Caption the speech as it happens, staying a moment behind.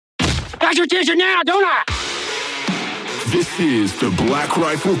got your attention now, don't I? This is the Black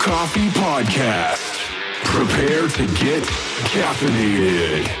Rifle Coffee Podcast. Prepare to get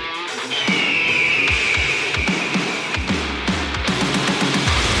caffeinated.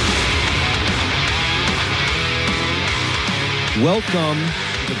 Welcome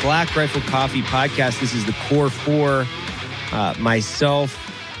to the Black Rifle Coffee Podcast. This is the Core Four. Myself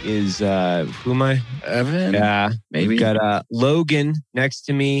is, who am I? Evan? Yeah, maybe. We've got Logan next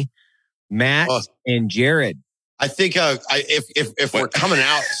to me, Matt, and Jared. I think if we're coming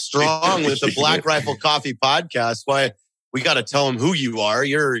out strong with the Black Rifle Coffee Podcast, why we got to tell them who you are.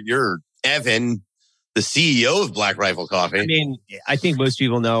 You're Evan, the CEO of Black Rifle Coffee. I mean, I think most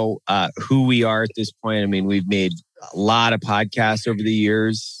people know who we are at this point. I mean, we've made a lot of podcasts over the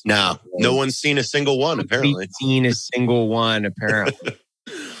years. No one's seen a single one, apparently. This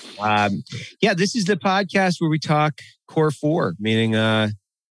is the podcast where we talk Core Four, meaning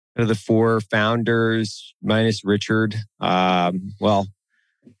the four founders minus Richard. Well,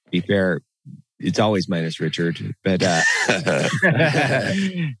 to be fair, it's always minus Richard, but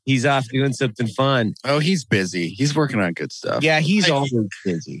he's off doing something fun. Oh, he's busy. He's working on good stuff. Yeah, he's always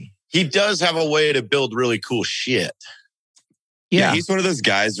busy. He does have a way to build really cool shit. Yeah, he's one of those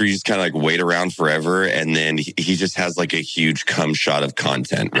guys where you just kind of like wait around forever, and then he just has like a huge cum shot of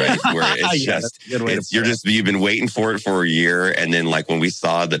content, right? Where it's you've been waiting for it for a year, and then like when we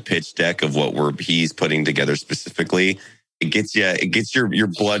saw the pitch deck of what he's putting together specifically, it gets your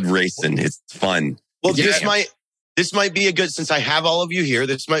blood racing. It's fun. Well, this might be a good, since I have all of you here,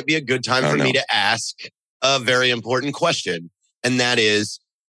 this might be a good time for me to ask a very important question, and that is,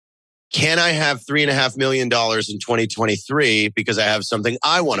 can I have $3.5 million in 2023 because I have something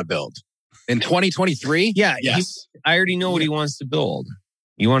I want to build? In 2023? Yeah. Yes. I already know what he wants to build.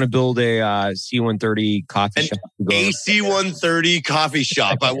 You want to build a C-130 coffee shop? AC-130 coffee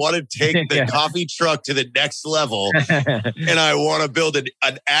shop. I want to take the coffee truck to the next level, and I want to build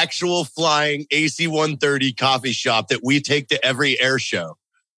an actual flying AC-130 coffee shop that we take to every air show.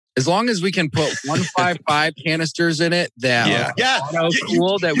 As long as we can put 155 canisters in it, that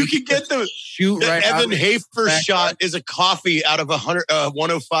cool that we can get the shoot right. Evan Hafer shot is a coffee out of a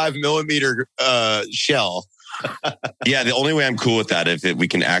 105 millimeter shell. Yeah, the only way I'm cool with that is if we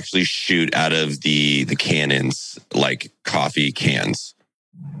can actually shoot out of the cannons like coffee cans.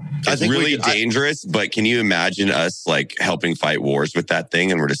 It's really dangerous, but can you imagine us like helping fight wars with that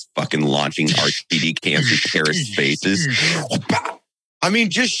thing, and we're just fucking launching RTD cans in terrorist faces? I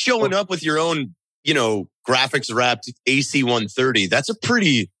mean, just showing up with your own, graphics wrapped AC-130, that's a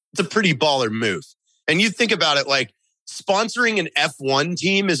pretty baller move. And you think about it, like sponsoring an F1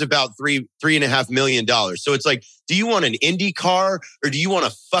 team is about $3.5 million. So it's like, do you want an Indy car or do you want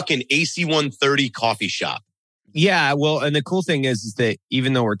a fucking AC-130 coffee shop? Yeah, well, and the cool thing is that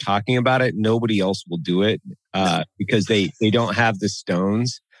even though we're talking about it, nobody else will do it because they don't have the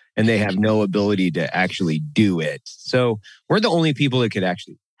stones. And they have no ability to actually do it. So we're the only people that could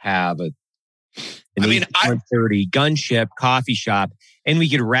actually have an 130 gunship coffee shop, and we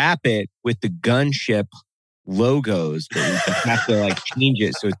could wrap it with the gunship logos, but we have to like change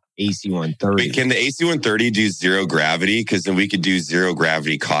it so it's AC-130. Wait, can the AC-130 do zero gravity? Because then we could do zero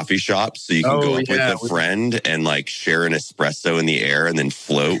gravity coffee shops, so you can go up with a friend and like share an espresso in the air and then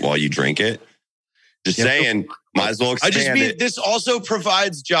float while you drink it. Just saying. Might as well expand it. This also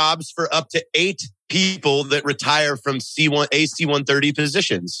provides jobs for up to 8 people that retire from AC-130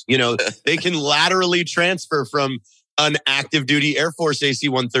 positions. They can laterally transfer from an active duty Air Force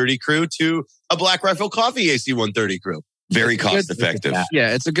AC-130 crew to a Black Rifle Coffee AC-130 crew. Very cost effective.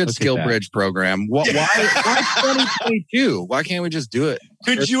 Yeah, it's a good skill bridge program. Why 2022? Why can't we just do it?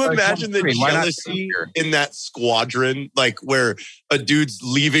 Could you imagine the jealousy in that squadron? Like where a dude's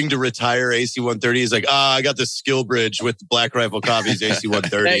leaving to retire AC-130 is like, I got the skill bridge with Black Rifle Coffee's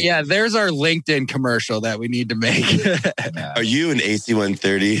AC-130. Yeah, there's our LinkedIn commercial that we need to make. Are you an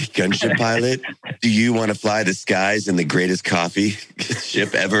AC-130 gunship pilot? Do you want to fly the skies in the greatest coffee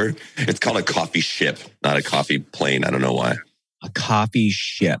ship ever? It's called a coffee ship, not a coffee plane. I don't know why. A coffee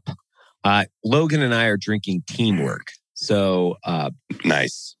ship. Logan and I are drinking Teamwork. So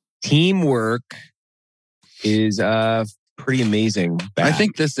nice. Teamwork is pretty amazing. I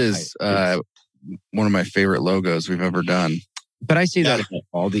think this is one of my favorite logos we've ever done. But I say that about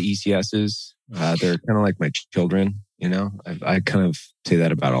all the ECSs. They're kind of like my children, I kind of say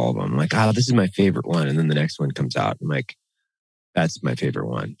that about all of them. I'm like, this is my favorite one. And then the next one comes out. I'm like, that's my favorite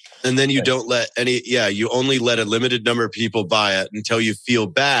one. And then you don't let you only let a limited number of people buy it until you feel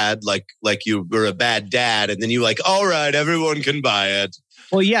bad, like you were a bad dad. And then you're like, all right, everyone can buy it.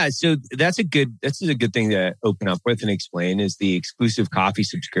 Well, yeah. So that's a good thing to open up with and explain is the exclusive coffee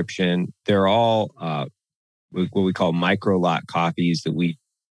subscription. They're all what we call micro lot coffees that we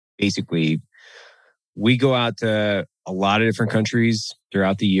go out to a lot of different countries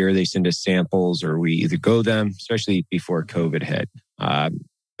throughout the year. They send us samples or we either go them, especially before COVID hit.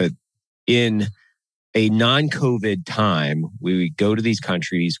 But in a non-COVID time, we would go to these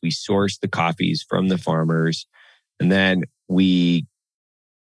countries, we source the coffees from the farmers, and then we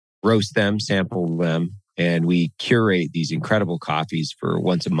roast them, sample them, and we curate these incredible coffees for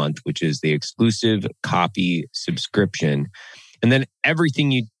once a month, which is the exclusive coffee subscription. And then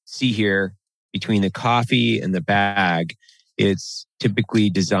everything you see here between the coffee and the bag, it's typically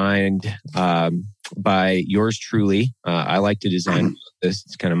designed by yours truly. I like to design this.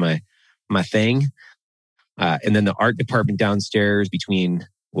 It's kind of my thing. And then the art department downstairs between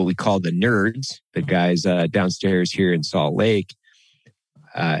what we call the nerds, the guys downstairs here in Salt Lake,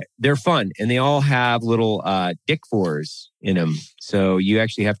 they're fun. And they all have little Dick Fours in them. So you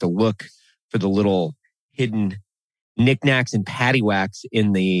actually have to look for the little hidden knickknacks and paddywhacks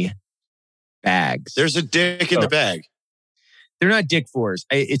in the bags. There's a dick in the bag. They're not Dick Fours.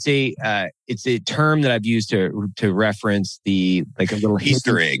 It's a term that I've used to reference the like a little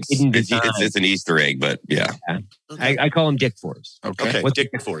Easter eggs. It's an Easter egg, but yeah. Okay. I call them Dick Fours. Okay. What's Dick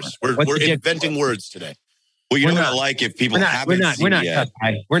Fours? We're inventing words today. Well, we're not like if people haven't seen it yet.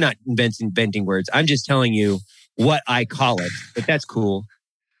 We're not inventing words. I'm just telling you what I call it. But that's cool.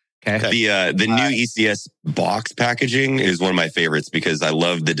 Okay. The new ECS box packaging is one of my favorites because I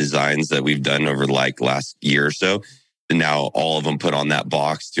love the designs that we've done over like last year or so. And now all of them put on that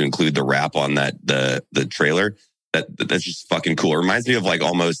box to include the wrap on that the trailer. That's just fucking cool. It reminds me of like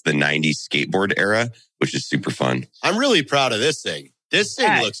almost the 90s skateboard era, which is super fun. I'm really proud of this thing. This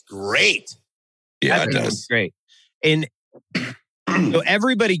thing looks great. Yeah, it does. Great. And so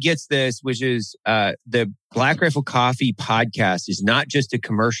everybody gets this, which is the Black Rifle Coffee podcast is not just a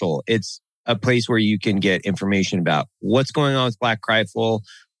commercial. It's a place where you can get information about what's going on with Black Rifle.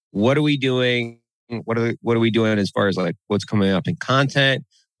 What are we doing? What are we doing as far as like what's coming up in content?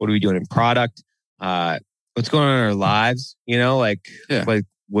 What are we doing in product? What's going on in our lives? You know, like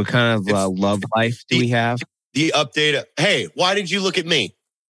what kind of love life do we have? The update. Hey, why did you look at me?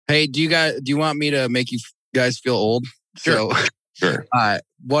 Hey, do you want me to make you guys feel old? Sure. Sure.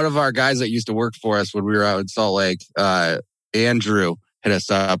 One of our guys that used to work for us when we were out in Salt Lake, Andrew, hit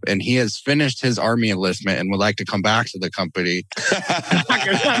us up, and he has finished his Army enlistment and would like to come back to the company. This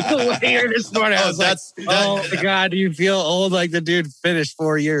morning, I was like, "Oh my God, you feel old like the dude finished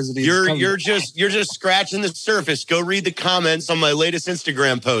 4 years." And you're just scratching the surface. Go read the comments on my latest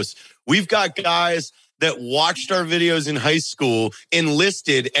Instagram post. We've got guys that watched our videos in high school,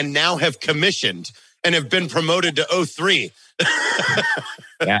 enlisted, and now have commissioned and have been promoted to 03.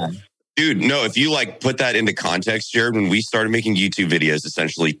 Yeah. Dude, no, if you like put that into context, Jared, when we started making YouTube videos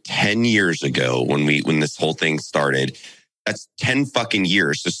essentially 10 years ago, when this whole thing started, that's 10 fucking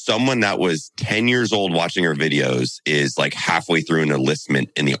years. So someone that was 10 years old watching our videos is like halfway through an enlistment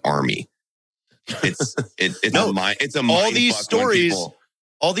in the Army. It's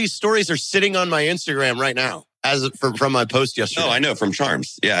all these stories are sitting on my Instagram right now from my post yesterday. No, I know, from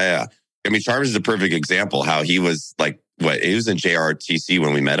Charms. Yeah. I mean, Charms is a perfect example how he was like, he was in JROTC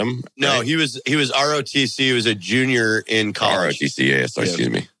when we met him? No, right? he was ROTC. He was a junior in college. ROTC, yeah. So excuse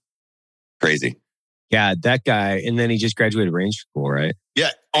me. Crazy. Yeah, that guy. And then he just graduated Ranger School, right?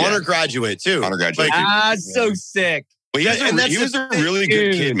 Yeah, honor graduate too. Honor graduate. So sick. Well, he was a really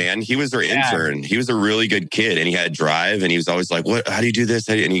good kid, man. He was our intern. He was a really good kid, and he had drive, and he was always like, "What? How do you do this?"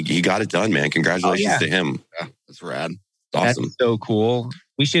 And he got it done, man. Congratulations to him. Yeah, that's rad. Awesome. That's so cool.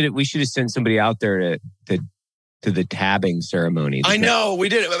 We should have sent somebody out there to the tabbing ceremony. I know we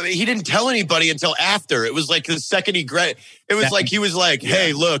did. He didn't tell anybody until after. It was like the second he he was like,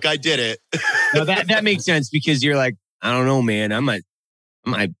 "Hey, look, I did it." No, that makes sense because you're like, I don't know, man. I might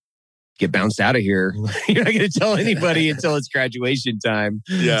get bounced out of here. You're not going to tell anybody until it's graduation time.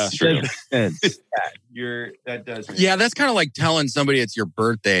 Yeah, true. That does. Yeah, that's kind of like telling somebody it's your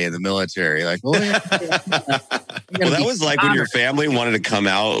birthday in the military. Like, well, that was like when your family wanted to come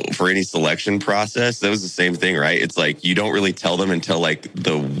out for any selection process. That was the same thing, right? It's like you don't really tell them until like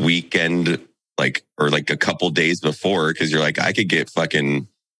the weekend, or a couple days before, because you're like, I could get fucking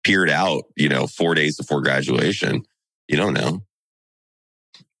peered out, 4 days before graduation. You don't know.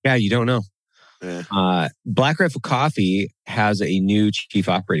 Yeah, you don't know. Yeah. Black Rifle Coffee has a new chief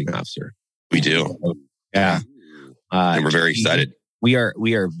operating officer. We do. Yeah. And we're very excited. We are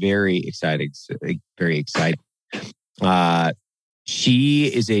very excited. Very excited.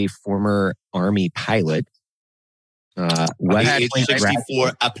 She is a former Army pilot. West Point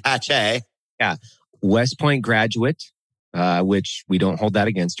 64 Apache. Yeah. West Point graduate, which we don't hold that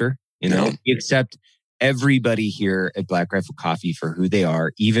against her. We accept everybody here at Black Rifle Coffee for who they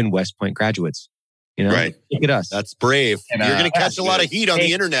are, even West Point graduates. Right. Look at us. That's brave. You're going to catch a lot of heat on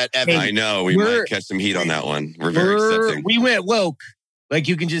the internet, Evan. I know. We might catch some heat on that one. We're very accepting. We went woke. Like,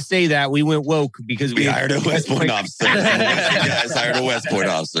 you can just say that. We went woke because we hired a West Point officer. You guys hired a West Point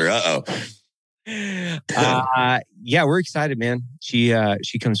officer. Yeah, we're excited, man. She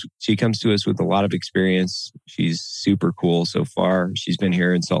comes to us with a lot of experience. She's super cool so far. She's been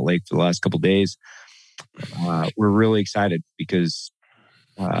here in Salt Lake for the last couple of days. We're really excited because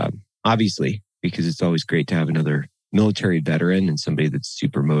obviously, because it's always great to have another military veteran and somebody that's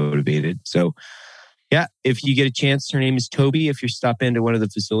super motivated. So yeah, if you get a chance, her name is Toby. If you stop into one of the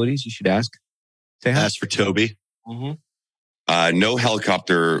facilities, you should ask. Say hi. Ask for Toby. Mm-hmm. No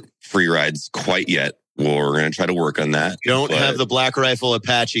helicopter free rides quite yet. Well, we're going to try to work on that. Don't have the Black Rifle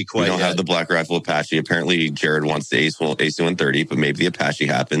Apache quite yet. We don't have the Black Rifle Apache. Apparently, Jared wants the AC-130, but maybe the Apache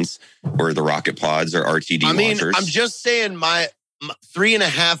happens. Or the rocket pods or RTD launchers. I'm just saying my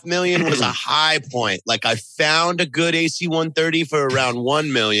 $3.5 million was a high point. Like, I found a good AC-130 for around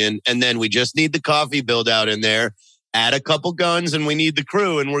 $1 million, and then we just need the coffee build out in there, add a couple guns, and we need the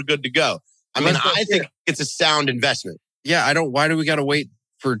crew, and we're good to go. I think it's a sound investment. Yeah, why do we got to wait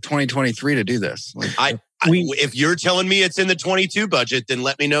for 2023 to do this? If you're telling me it's in the 22 budget, then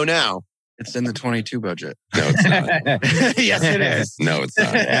let me know now. It's in the 22 budget. No, it's not. Yes, it is. No, it's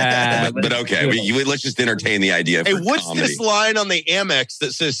not. But okay, let's just entertain the idea. Hey, what's comedy. This line on the Amex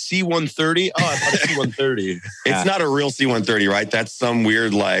that says C-130? Oh, I thought C-130. It's not a real C-130, right? That's some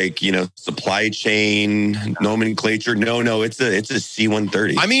weird, supply chain nomenclature. No, it's a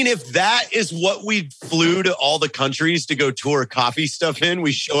C-130. I mean, if that is what we flew to all the countries to go tour coffee stuff in,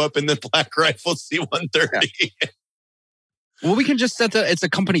 we show up in the Black Rifle C-130. Yeah. Well, we can just set it's a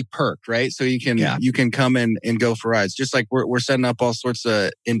company perk, right? So you can come in and go for rides. Just like we're setting up all sorts of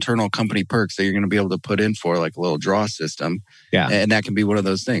internal company perks that you're going to be able to put in for, like a little draw system. Yeah. And that can be one of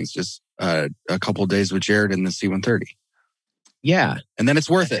those things. Just a couple of days with Jared in the C-130. Yeah. And then it's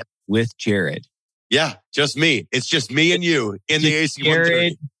worth it. With Jared. Yeah, just me. It's just me and you in the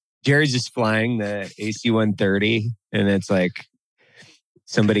AC-130. Jared's just flying the AC-130, and it's like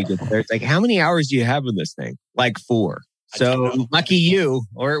somebody gets there. It's like, how many hours do you have in this thing? Like 4. So lucky you,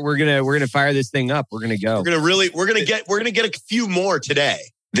 or we're gonna fire this thing up. We're gonna go. We're gonna get a few more today.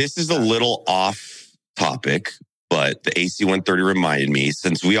 This is a little off topic, but the AC-130 reminded me,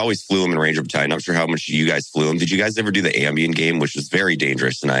 since we always flew them in Ranger Battalion. I'm not sure how much you guys flew them. Did you guys ever do the Ambien game, which was very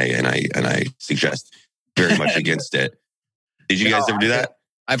dangerous, and I suggest very much against it. Did you guys ever do that?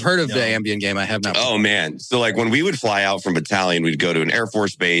 I've heard of the Ambien game. I have not. Oh, man. So when we would fly out from battalion, we'd go to an Air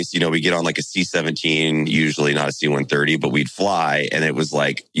Force base. We get on like a C-17, usually not a C-130, but we'd fly. And it was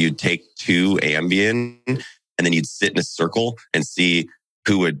like you'd take 2 Ambien and then you'd sit in a circle and see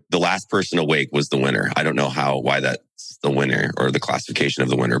the last person awake was the winner. I don't know why that's the winner or the classification of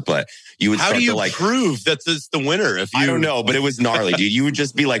the winner, but you would How do you prove that it's the winner? I don't know, but it was gnarly, dude. You would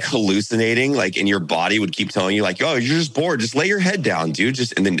just be hallucinating, and your body would keep telling you oh, you're just bored. Just lay your head down, dude.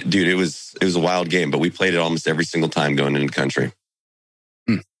 And then, dude, it was a wild game, but we played it almost every single time going into the country.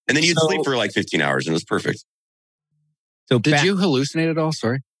 And then you'd sleep for 15 hours and it was perfect. So did you hallucinate at all?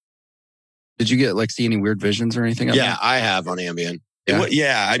 Sorry. Did you get see any weird visions or anything? Yeah, I have on Ambien.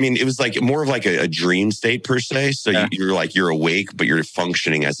 Yeah. I mean, it was more of a dream state per se. So you're awake, but you're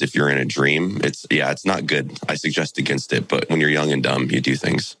functioning as if you're in a dream. It's not good. I suggest against it. But when you're young and dumb, you do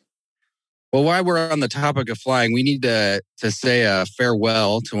things. Well, while we're on the topic of flying, we need to say a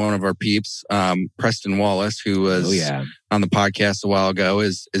farewell to one of our peeps, Preston Wallace, who was on the podcast a while ago,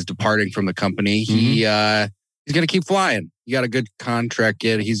 is departing from the company. Mm-hmm. He's going to keep flying. He got a good contract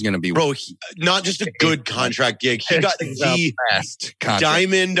gig. He's going to be... Bro, not just a good contract gig. He got the best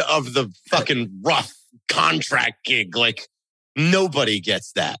diamond of the fucking rough contract gig. Nobody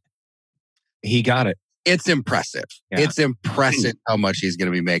gets that. He got it. It's impressive. Yeah. It's impressive how much he's going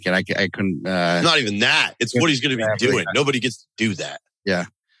to be making. I couldn't... not even that. It's what he's going to be doing. Nobody gets to do that. Yeah.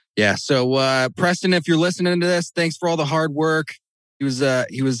 Yeah. So, Preston, if you're listening to this, thanks for all the hard work. He was the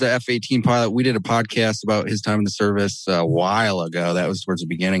F-18 pilot. We did a podcast about his time in the service a while ago. That was towards the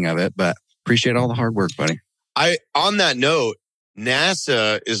beginning of it, but appreciate all the hard work, buddy. On that note,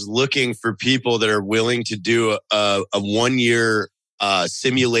 NASA is looking for people that are willing to do a 1-year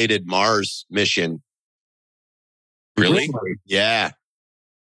simulated Mars mission. Really? Yeah.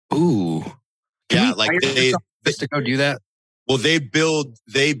 Ooh. Yeah, they just to go do that. Well, they build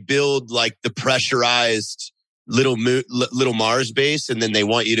the pressurized little Mars base, and then they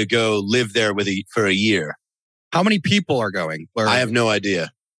want you to go live there for a year. How many people are going? I have no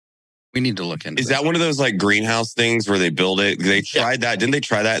idea. We need to look into. Is that one of those like greenhouse things where they build it? They tried that. Didn't they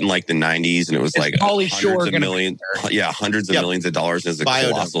try that in like the 90s? And it was like hundreds of millions of dollars as a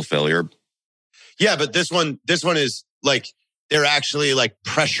colossal failure. Yeah, but this one is like they're actually like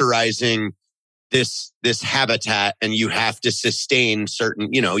pressurizing this habitat, and you have to sustain certain.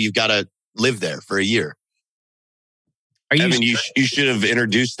 You've got to live there for a year. Evan, you should have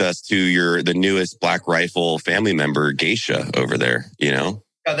introduced us to the newest Black Rifle family member, Geisha, over there.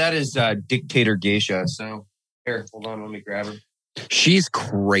 Yeah, that is Dictator Geisha. So here, hold on, let me grab her. She's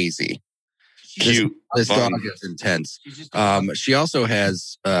crazy. Cute. This dog is intense. She also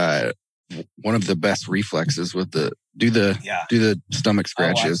has one of the best reflexes with the do the stomach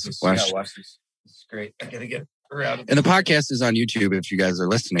scratches. Watch this. It's great. I gotta get her out. And the podcast is on YouTube if you guys are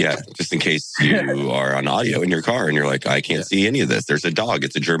listening. Yeah, just in case you are on audio in your car and you're like, I can't see any of this. There's a dog.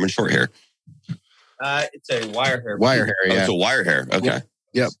 It's a German short hair. It's a wire hair. Wire hair. Yeah. Oh, it's a wire hair. Okay.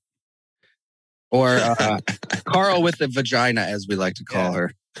 Yep. Or Carl with the vagina, as we like to call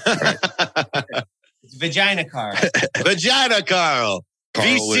her. Right. It's Vagina Carl. Vagina Carl.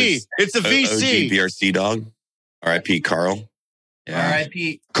 VC. It's a VC. OG BRC dog. R.I.P. Carl. Yeah.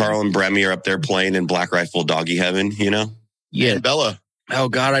 R.I.P. Carl and Bremy are up there playing in Black Rifle doggy heaven, Yeah. And Bella. Oh,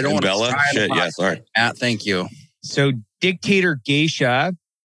 God, I don't want Bella. Shit, yeah, sorry. Thank you. So Dictator Geisha,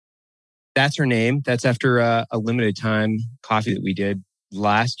 that's her name. That's after a limited time coffee that we did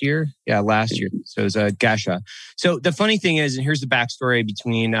last year. Yeah, last year. So it was Geisha. So the funny thing is, and here's the backstory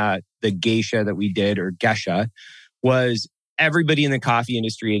between the Geisha that we did, or Geisha, was everybody in the coffee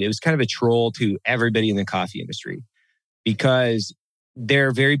industry. And it was kind of a troll to everybody in the coffee industry because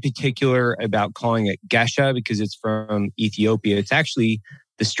they're very particular about calling it Geisha because it's from Ethiopia. It's actually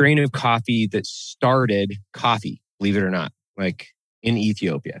the strain of coffee that started coffee, believe it or not, like in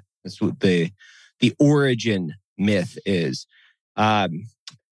Ethiopia. That's what the origin myth is.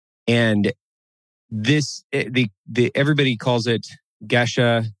 And this, everybody calls it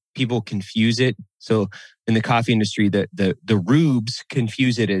Geisha. People confuse it. So in the coffee industry, the rubes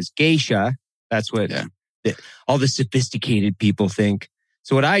confuse it as geisha. That's what all the sophisticated people think.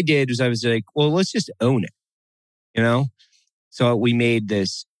 So what I did was I was like, well, let's just own it, So we made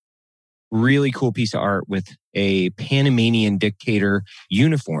this really cool piece of art with a Panamanian dictator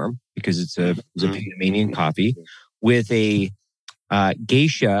uniform because it was a Panamanian coffee with a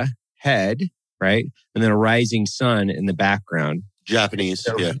geisha head, right? And then a rising sun in the background. Japanese,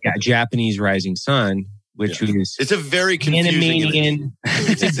 Japanese rising sun, which was... It's a very confusing image.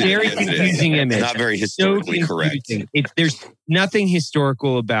 It's a very confusing image. It's not very historically correct. There's nothing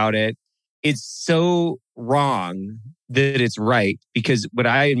historical about it. It's so wrong that it's right, because what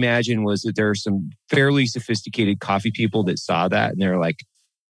I imagine was that there are some fairly sophisticated coffee people that saw that and they're like,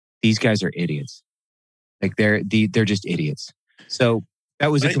 these guys are idiots. Like they're just idiots. So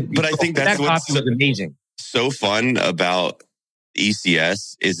that was but I think that's what's was amazing. So fun about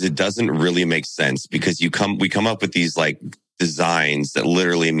ECS is it doesn't really make sense because we come up with these like designs that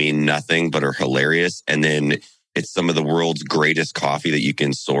literally mean nothing but are hilarious, and then it's some of the world's greatest coffee that you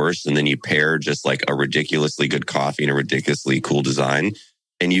can source, and then you pair just like a ridiculously good coffee and a ridiculously cool design,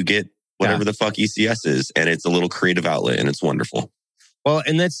 and you get whatever the fuck ECS is, and it's a little creative outlet, and it's wonderful. Well,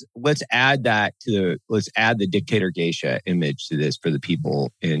 and let's add the Dictator Geisha image to this for the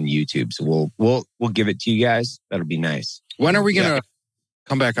people in YouTube. So we'll give it to you guys. That'll be nice. When are we gonna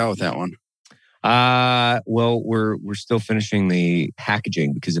come back out with that one? Well, we're still finishing the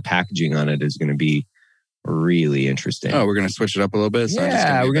packaging because the packaging on it is going to be really interesting. Oh, we're going to switch it up a little bit. So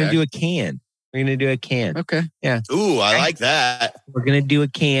we're going to do a can. We're going to do a can. Okay. Yeah. Ooh, I like that. We're going to do a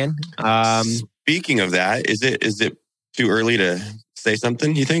can. Speaking of that, is it too early to say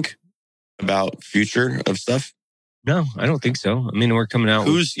something, you think, about future of stuff? No, I don't think so. I mean, we're coming out.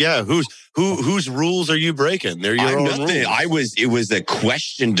 Whose rules are you breaking? They're your own rules. It was a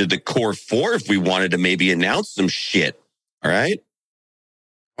question to the core four if we wanted to maybe announce some shit. All right.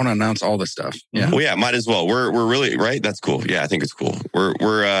 I want to announce all the stuff. Yeah. Well, yeah, might as well. We're really right. That's cool. Yeah, I think it's cool.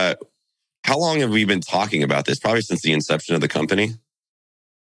 We're how long have we been talking about this? Probably since the inception of the company.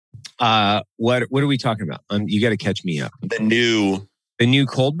 What are we talking about? You got to catch me up. The new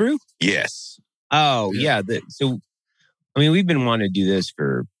cold brew? Yes. Oh, yeah. We've been wanting to do this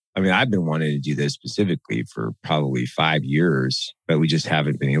I've been wanting to do this specifically for probably 5 years, but we just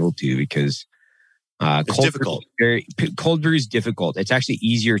haven't been able to because it's difficult. Cold brew is difficult. It's actually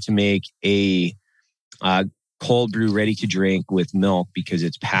easier to make a cold brew ready to drink with milk because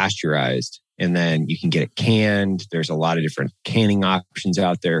it's pasteurized, and then you can get it canned. There's a lot of different canning options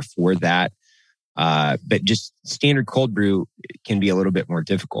out there for that. But just standard cold brew can be a little bit more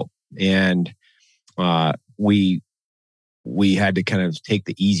difficult. And we had to kind of take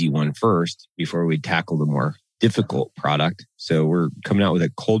the easy one first before we tackle the more difficult product. So we're coming out with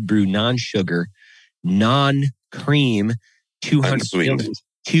a cold brew, non-sugar, non-cream, 200 unsweetened.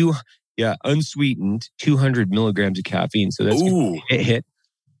 Unsweetened, 200 milligrams of caffeine. So that's a hit.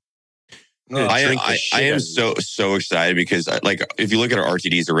 I am so excited because like if you look at our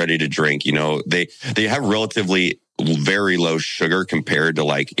RTDs are ready to drink, you know, they have relatively very low sugar compared to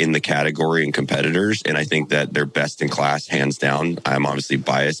like in the category and competitors. And I think that they're best in class, hands down. I'm obviously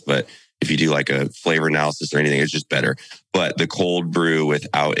biased, but if you do like a flavor analysis or anything, it's just better. But the cold brew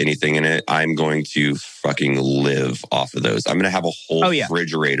without anything in it, I'm going to fucking live off of those. I'm going to have a whole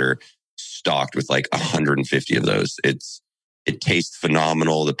refrigerator stocked with like 150 of those. It tastes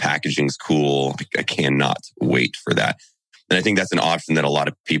phenomenal. The packaging's cool. I cannot wait for that. And I think that's an option that a lot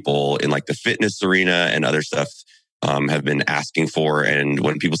of people in like the fitness arena and other stuff have been asking for. And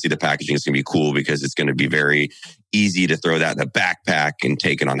when people see the packaging, it's going to be cool because it's going to be very easy to throw that in a backpack and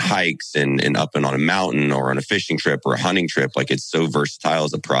take it on hikes and up and on a mountain or on a fishing trip or a hunting trip. Like it's so versatile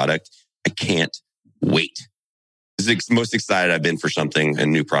as a product. I can't wait. This is the most excited I've been for something, a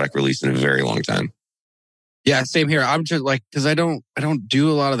new product release in a very long time. Yeah, same here. I'm just like, because I don't do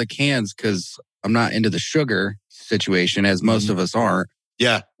a lot of the cans because I'm not into the sugar situation as most of us aren't.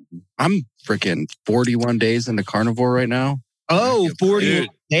 Yeah. I'm freaking 41 days into carnivore right now. Oh, 40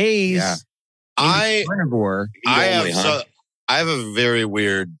 days. Yeah. Carnivore. I have a very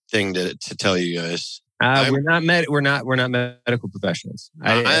weird thing to tell you guys. We're not medical professionals.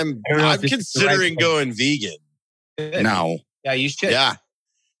 I'm considering going vegan. No. Yeah, you should. Yeah.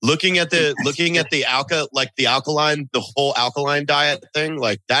 Looking at the alkaline, the whole alkaline diet thing,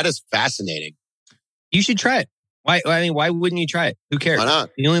 like that is fascinating. You should try it. Why? I mean, why wouldn't you try it? Who cares? Why not?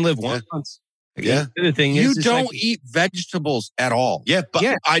 You only live once. Yeah. The other thing is, you don't eat vegetables at all. Yeah, but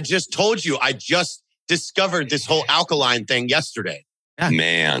I just told you, I just discovered this whole alkaline thing yesterday. Yeah.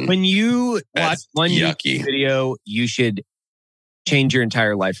 Man, when you watch one yucky video, you should change your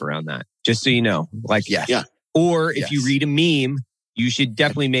entire life around that. Just so you know, like yeah. Or if you read a meme, you should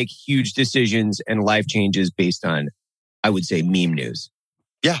definitely make huge decisions and life changes based on, I would say, meme news.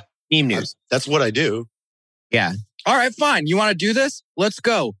 Yeah. Meme news. That's what I do. Yeah. All right, fine. You want to do this? Let's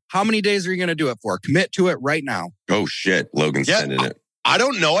go. How many days are you going to do it for? Commit to it right now. Oh, shit. Logan's sending it. I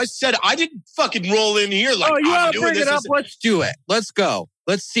don't know. I said I didn't fucking roll in here like, you want to bring it up? Let's do it. Let's go.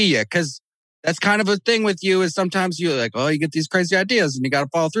 Let's see you. Because that's kind of a thing with you is sometimes you're like, you get these crazy ideas and you got to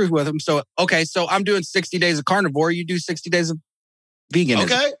follow through with them. So, so I'm doing 60 days of carnivore. You do 60 days of vegan.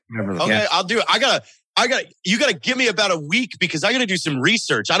 Okay. I'll do it. You gotta give me about a week because I gotta do some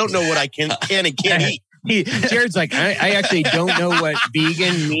research. I don't know what I can and can't eat. Jared's like, I actually don't know what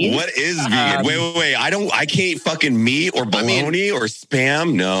vegan means. What is vegan? Wait. I can't eat fucking meat or bologna or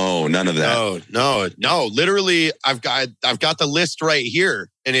Spam. No, none of that. No. Literally, I've got the list right here,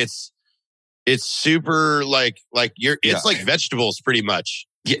 and it's super like it's like vegetables pretty much.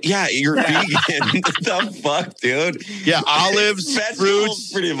 Yeah, you're vegan. The fuck, dude? Yeah, olives,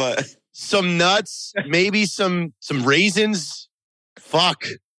 fruits, pretty much. Some nuts, maybe some raisins. Fuck.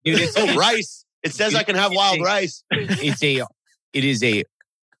 Dude, rice. It says I can have wild rice. I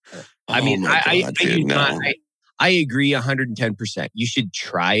agree 110%. You should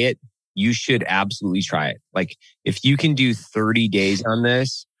try it. You should absolutely try it. Like if you can do 30 days on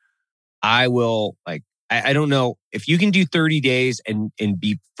this, I will like, I don't know if you can do 30 days and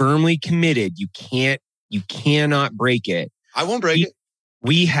be firmly committed. You cannot break it. I won't break it.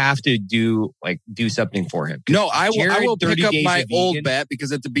 We have to do something for him. No, I will pick up my old bet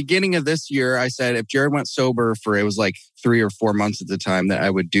because at the beginning of this year, I said if Jared went sober for it was like 3 or 4 months at the time that I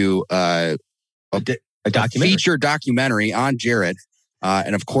would do a feature documentary on Jared.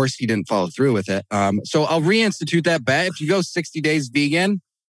 And of course, he didn't follow through with it. So I'll reinstitute that bet. If you go 60 days vegan,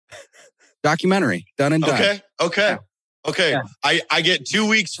 documentary done and done. Okay. Yeah. I get 2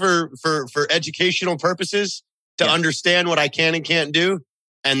 weeks for educational purposes to understand what I can and can't do.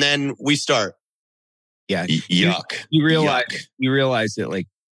 And then we start. Yeah. Yuck. You realize that like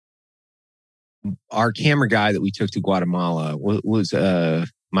our camera guy that we took to Guatemala was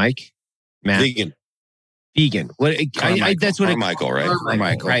Matt? Vegan. What? That's what Carmichael, right?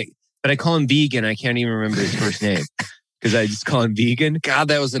 Carmichael, right? But I call him vegan. I can't even remember his first name because I just call him vegan. God,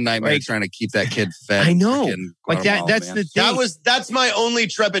 that was a nightmare trying to keep that kid fed. I know. Like that's man. The thing. That's my only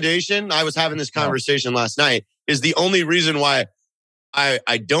trepidation. I was having this conversation last night. Is the only reason why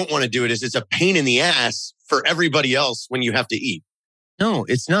I don't want to do it is it's a pain in the ass for everybody else when you have to eat. No,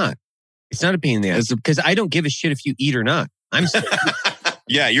 it's not. It's not a pain in the ass because I don't give a shit if you eat or not. I'm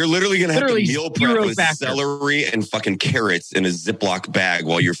Yeah, you're literally going to have to meal prep with celery and fucking carrots in a Ziploc bag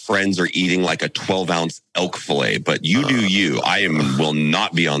while your friends are eating like a 12-ounce elk fillet. But you do you. Will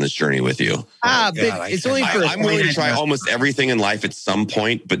not be on this journey with you. But it's only for I'm willing to try almost everything in life at some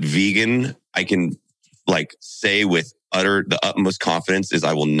point, but vegan, I can like say with the utmost confidence is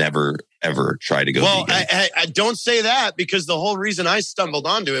I will never, ever try to go vegan. Well, I don't say that, because the whole reason I stumbled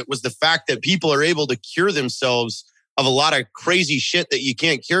onto it was the fact that people are able to cure themselves of a lot of crazy shit that you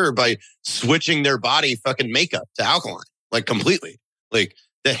can't cure by switching their body fucking makeup to alkaline, like completely. Like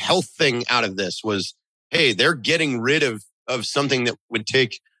the health thing out of this was, hey, they're getting rid of something that would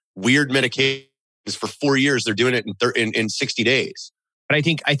take weird medications for 4 years. They're doing it in 60 days. But I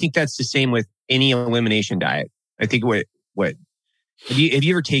think that's the same with any elimination diet. I think what have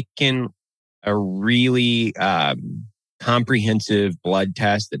you ever taken a really comprehensive blood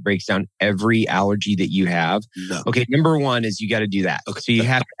test that breaks down every allergy that you have? No. Okay, number one is you got to do that. Okay. So you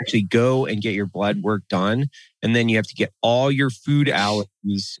have to actually go and get your blood work done, and then you have to get all your food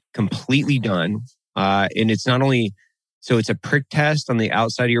allergies completely done. And it's not only so it's a prick test on the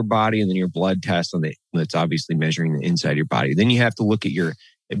outside of your body, and then your blood test that's obviously measuring the inside of your body. Then you have to look at your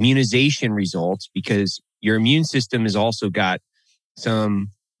immunization results, because your immune system has also got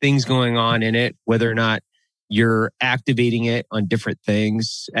some things going on in it, whether or not you're activating it on different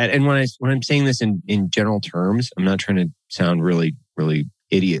things. And when I'm saying this in general terms, I'm not trying to sound really, really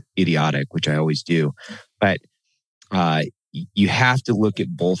idiotic, which I always do. But you have to look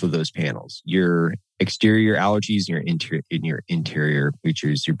at both of those panels: your exterior allergies and your interior, which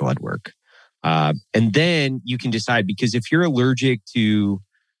is your blood work. And then you can decide, because if you're allergic to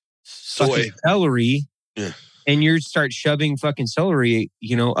fucking celery, and you start shoving fucking celery,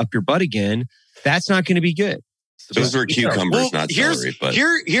 up your butt again, that's not going to be good. Those are cucumbers, not celery. But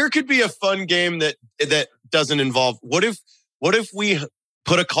here could be a fun game that doesn't involve. What if we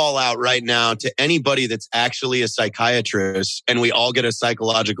put a call out right now to anybody that's actually a psychiatrist, and we all get a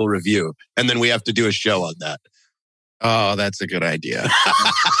psychological review, and then we have to do a show on that? Oh, that's a good idea.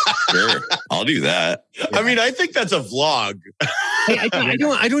 Sure, I'll do that. Yeah. I mean, I think that's a vlog.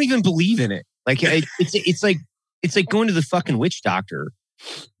 I don't even believe in it. Like it's like going to the fucking witch doctor.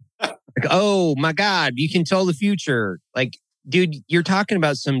 Like, oh my God, you can tell the future. Like, dude, you're talking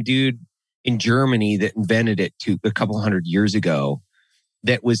about some dude in Germany that invented it a couple hundred years ago.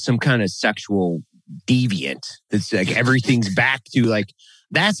 That was some kind of sexual deviant. That's like everything's back to like.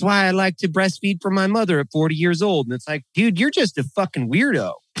 That's why I like to breastfeed from my mother at 40 years old. And it's like, dude, you're just a fucking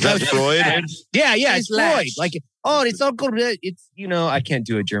weirdo. Is that Freud? Yeah, it's Freud. Like, oh, it's all good. It's, I can't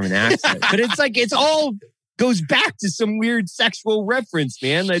do a German accent, but it's like, it's all goes back to some weird sexual reference,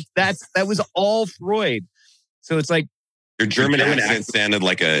 man. That was all Freud. So it's like. Your German accent sounded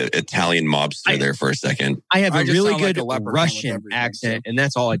like a Italian mobster there for a second. I have a really good Russian accent, and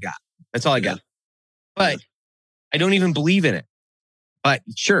that's all I got. That's all I got. But I don't even believe in it. But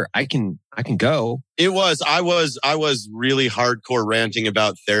sure, I can go. I was really hardcore ranting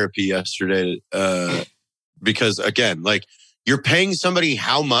about therapy yesterday, because again, like, you're paying somebody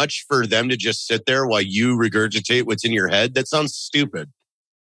how much for them to just sit there while you regurgitate what's in your head? That sounds stupid.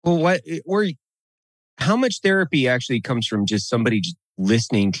 Well, how much therapy actually comes from just somebody just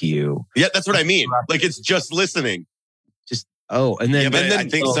listening to you? Yeah, that's what I mean. Like, it's just listening. And then, I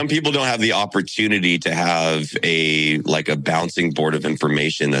think some people don't have the opportunity to have a bouncing board of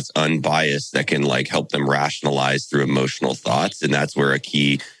information that's unbiased that can like help them rationalize through emotional thoughts. And that's where a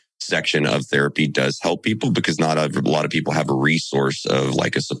key section of therapy does help people, because not a lot of people have a resource of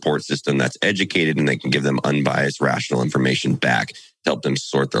like a support system that's educated and they can give them unbiased, rational information back to help them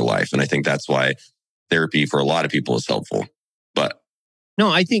sort their life. And I think that's why therapy for a lot of people is helpful. But no,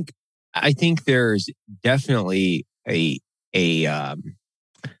 I think there's definitely a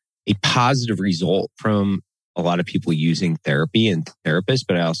positive result from a lot of people using therapy and therapists,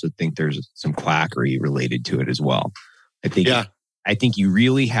 but I also think there's some quackery related to it as well. I think you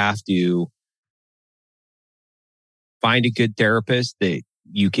really have to find a good therapist that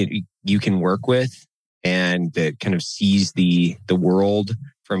you can work with and that kind of sees the world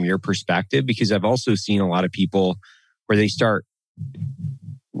from your perspective, because I've also seen a lot of people where they start,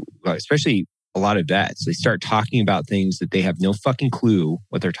 especially a lot of vets, they start talking about things that they have no fucking clue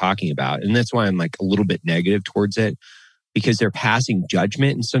what they're talking about. And that's why I'm like a little bit negative towards it, because they're passing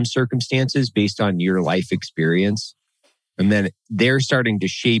judgment in some circumstances based on your life experience. And then they're starting to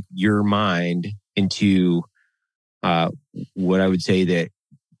shape your mind into what I would say that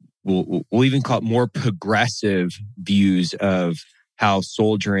we'll even call it more progressive views of how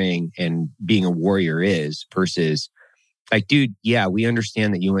soldiering and being a warrior is, versus like, dude, yeah, we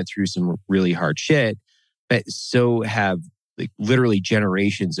understand that you went through some really hard shit, but so have literally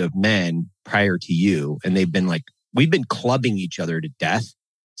generations of men prior to you. And they've been like, we've been clubbing each other to death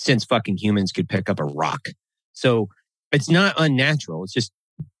since fucking humans could pick up a rock. So it's not unnatural. It's just,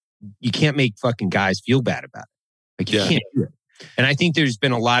 you can't make fucking guys feel bad about it. Like you can't do it. And I think there's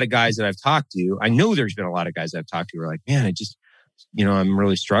been a lot of guys that I've talked to. I know there's been a lot of guys that I've talked to who are like, man, I just, I'm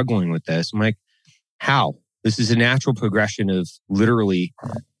really struggling with this. I'm like, how? This is a natural progression of literally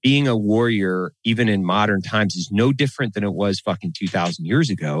being a warrior, even in modern times, is no different than it was fucking 2,000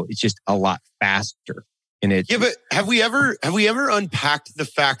 years ago. It's just a lot faster. And but have we ever unpacked the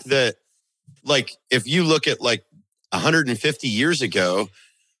fact that, like, if you look at like 150 years ago,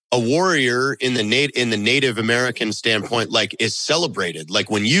 a warrior in the Native American standpoint, like, is celebrated. Like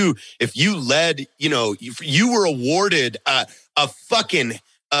if you led, you were awarded a fucking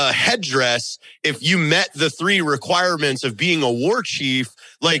headdress if you met the 3 requirements of being a war chief.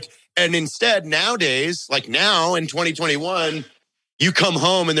 Like, and instead nowadays, like now in 2021, you come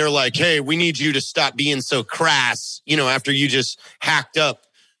home and they're like, hey, we need you to stop being so crass, after you just hacked up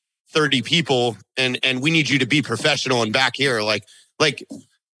 30 people and we need you to be professional and back here. Like,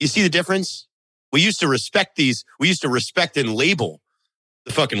 you see the difference? We used to respect and label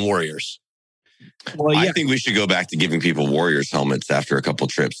the fucking warriors. Well, I think we should go back to giving people warriors helmets after a couple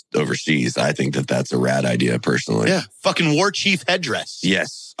trips overseas. I think that's a rad idea, personally. Yeah, fucking war chief headdress.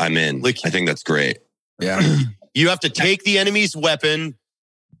 Yes, I'm in. I think that's great. Yeah. You have to take the enemy's weapon,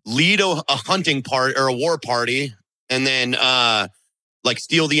 lead a hunting party or a war party, and then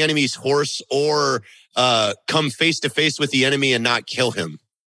steal the enemy's horse or come face to face with the enemy and not kill him.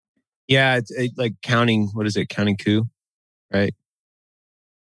 Yeah, it's like counting coup, right?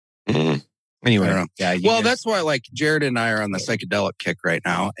 Mm-hmm. Anyway, that's why like Jared and I are on the psychedelic kick right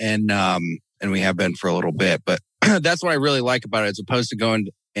now, and we have been for a little bit. But that's what I really like about it, as opposed to going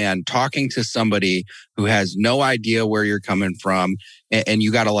and talking to somebody who has no idea where you're coming from, and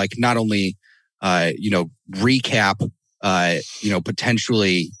you got to like not only recap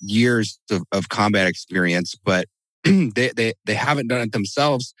potentially years of combat experience, but they haven't done it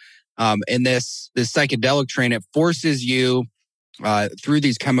themselves. And this psychedelic train, it forces you through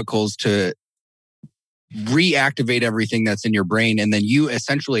these chemicals to reactivate everything that's in your brain, and then you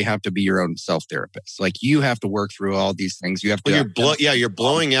essentially have to be your own self-therapist. Like, you have to work through all these things. You have to. You're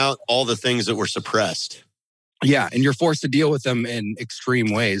blowing out all the things that were suppressed. Yeah, and you're forced to deal with them in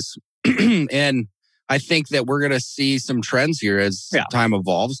extreme ways. And I think that we're going to see some trends here as time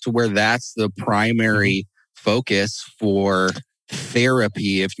evolves to where that's the primary focus for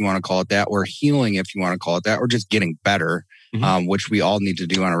therapy, if you want to call it that, or healing, if you want to call it that, or just getting better, which we all need to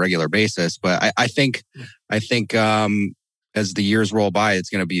do on a regular basis. But I think as the years roll by, it's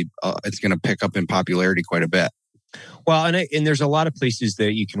going to pick up in popularity quite a bit. Well, and there's a lot of places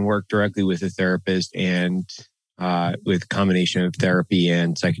that you can work directly with a therapist and with a combination of therapy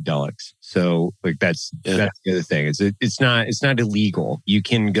and psychedelics. So like that's the other thing. It's not illegal. You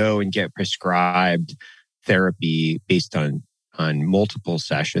can go and get prescribed therapy based on multiple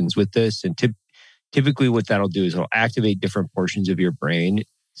sessions with this. And typically what that'll do is it'll activate different portions of your brain.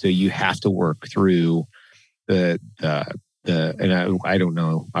 So you have to work through and I don't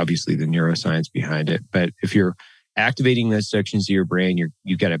know, obviously, the neuroscience behind it, but if you're activating those sections of your brain,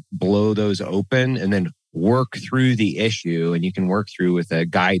 you got to blow those open and then work through the issue, and you can work through with a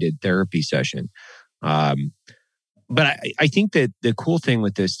guided therapy session. But I think that the cool thing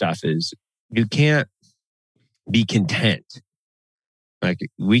with this stuff is you can't be content. Like,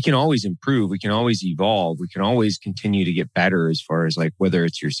 we can always improve, we can always evolve, we can always continue to get better as far as like whether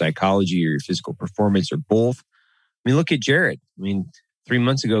it's your psychology or your physical performance or both. I mean, look at Jared. I mean, 3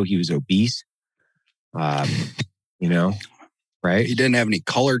 months ago he was obese. Right? He didn't have any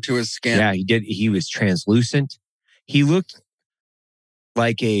color to his skin. Yeah, he did. He was translucent. He looked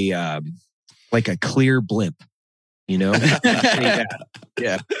like a clear blimp. Yeah.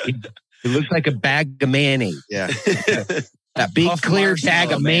 He looked like a bag of mayonnaise. Yeah. That big clear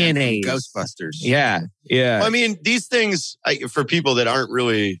bag of mayonnaise. Ghostbusters. Yeah. Yeah. Well, I mean, these things, for people that aren't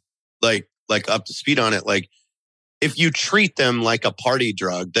really like up to speed on it, like, if you treat them like a party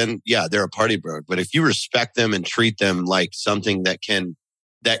drug, then yeah, they're a party drug. But if you respect them and treat them like something that can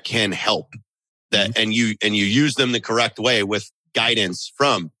help, and you use them the correct way with guidance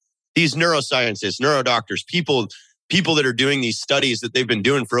from these neuroscientists, neurodoctors, people that are doing these studies that they've been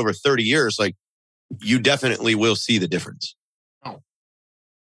doing for over 30 years, like, you definitely will see the difference.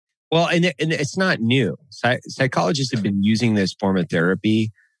 Well, and it's not new. Psychologists have been using this form of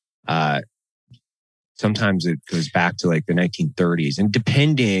therapy. Sometimes it goes back to like the 1930s, and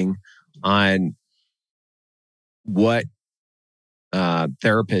depending on what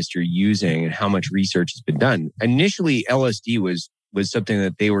therapists you're using and how much research has been done. Initially, LSD was something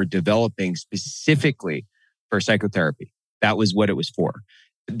that they were developing specifically for psychotherapy. That was what it was for.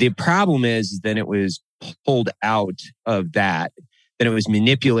 The problem is then it was pulled out of that. Then it was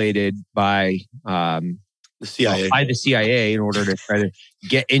manipulated by the CIA. By the CIA in order to try to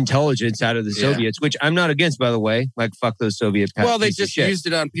get intelligence out of the Soviets, which I'm not against, by the way. Like, fuck those Soviet. Well, they just used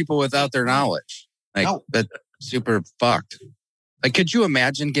it on people without their knowledge. Like, that's super fucked. Like, could you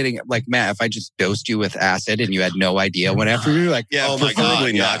imagine getting, like, Matt, if I just dosed you with acid and you had no idea whenever you're like, oh my God,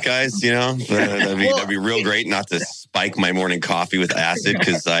 probably not, guys. You know, that'd be real great not to spike my morning coffee with acid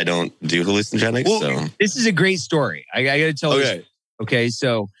because I don't do hallucinogenics. Well, so this is a great story. I got to tell you. Okay,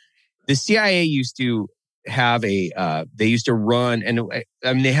 so the CIA used to have they used to run, and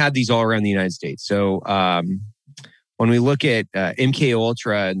I mean, they had these all around the United States. So when we look at MK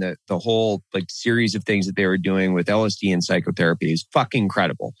Ultra and the whole like series of things that they were doing with LSD and psychotherapy is fucking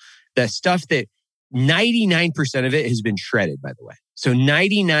incredible. The stuff that 99% of it has been shredded, by the way. So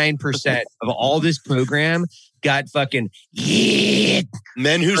 99% of all this program got fucking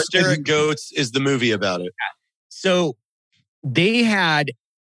Men Who Stare at Goats is the movie about it. So they had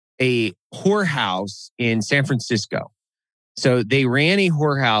a whorehouse in San Francisco. So they ran a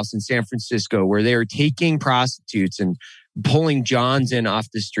whorehouse in San Francisco where they were taking prostitutes and pulling Johns in off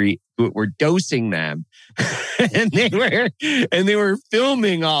the street, who were dosing them. and they were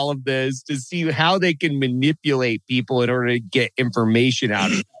filming all of this to see how they can manipulate people in order to get information out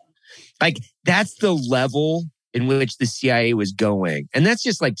of them. Like, that's the level in which the CIA was going. And that's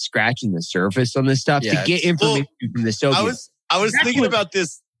just like scratching the surface on this stuff to get information from the Soviets. I was thinking about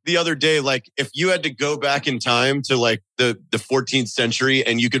this the other day. Like, if you had to go back in time to like the 14th century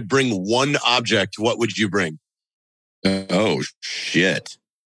and you could bring one object, what would you bring? Oh, shit.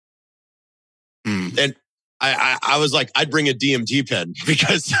 And I was like, I'd bring a DMT pen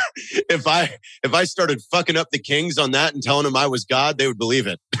because if I started fucking up the kings on that and telling them I was God, they would believe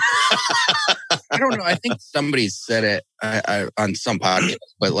it. I don't know. I think somebody said it on some podcast,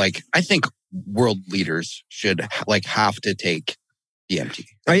 but like, I think world leaders should like have to take DMT.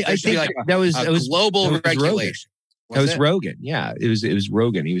 I think like that was global regulation. That was Rogan. Yeah, it was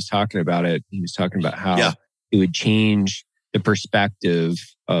Rogan. He was talking about it. He was talking about how it would change the perspective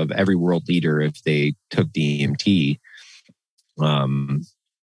of every world leader if they took DMT. I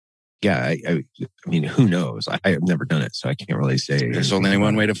mean, who knows? I have never done it, so I can't really say. There's only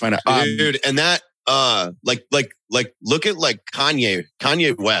one way to find out, dude. And that, like, look at like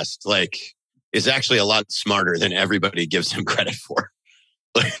Kanye West, like, is actually a lot smarter than everybody gives him credit for.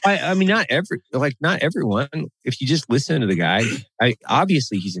 I mean, not everyone. If you just listen to the guy,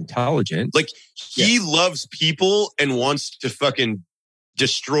 obviously he's intelligent. Like, he loves people and wants to fucking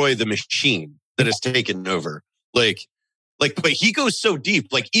destroy the machine that has taken over. Like, but he goes so deep,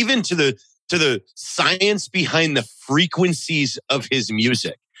 like even to the science behind the frequencies of his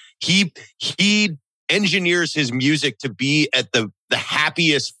music. He engineers his music to be at the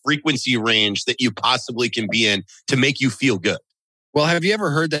happiest frequency range that you possibly can be in to make you feel good. Well, have you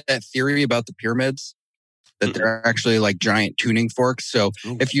ever heard that theory about the pyramids? That they're actually like giant tuning forks. So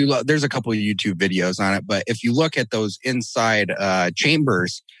if you look, there's a couple of YouTube videos on it, but if you look at those inside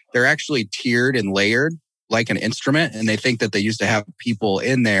chambers, they're actually tiered and layered like an instrument. And they think that they used to have people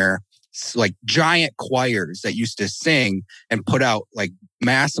in there, like giant choirs that used to sing and put out like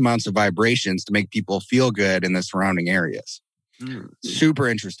mass amounts of vibrations to make people feel good in the surrounding areas. Super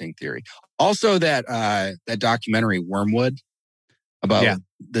interesting theory. Also that documentary Wormwood, about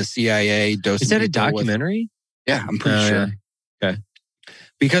the CIA dosing. Is that a documentary? Yeah, I'm pretty sure. Yeah. Okay.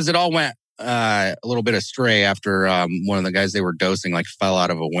 Because it all went a little bit astray after one of the guys they were dosing like fell out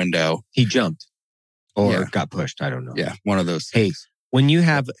of a window. He jumped or got pushed. I don't know. Yeah, one of those Hey, things. when you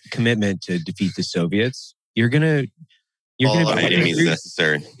have commitment to defeat the Soviets, you're gonna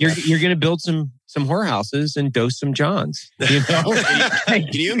necessary. You're gonna build some whorehouses and dose some Johns. You know? Can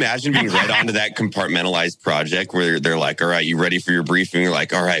you imagine being right onto that compartmentalized project where they're like, all right, you ready for your briefing? You're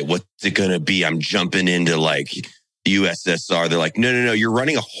like, all right, what's it gonna be? I'm jumping into like USSR. They're like, no, you're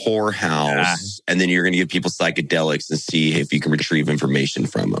running a whorehouse, and then you're gonna give people psychedelics and see if you can retrieve information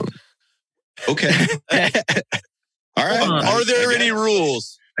from them. Okay. All right. Are there any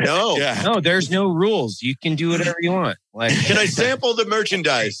rules? No. No, there's no rules. You can do whatever you want. Like, can I sample the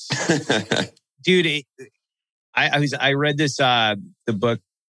merchandise? Dude, I read this the book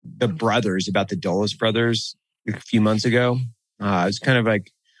The Brothers about the Dulles brothers a few months ago. It was kind of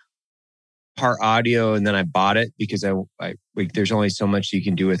like part audio, and then I bought it because I like there's only so much you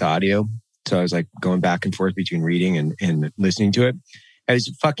can do with audio. So I was like going back and forth between reading and listening to it. It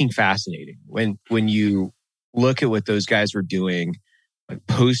was fucking fascinating when you look at what those guys were doing like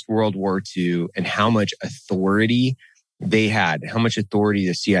post World War II and how much authority they had, how much authority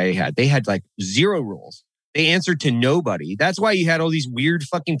the CIA had. They had like zero rules. They answered to nobody. That's why you had all these weird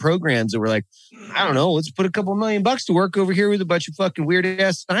fucking programs that were like, I don't know, let's put a couple $1 million to work over here with a bunch of fucking weird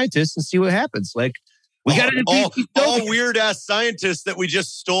ass scientists and see what happens. Like, we got all weird ass scientists that we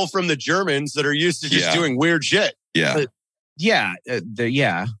just stole from the Germans that are used to just doing weird shit. Yeah.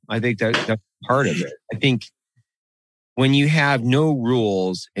 I think that's part of it. I think when you have no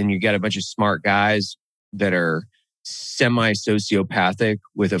rules and you got a bunch of smart guys that are semi-sociopathic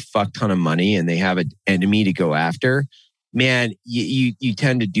with a fuck ton of money and they have an enemy to go after, man, you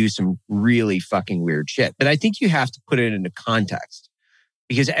tend to do some really fucking weird shit. But I think you have to put it into context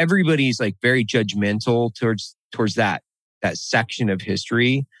because everybody's like very judgmental towards that section of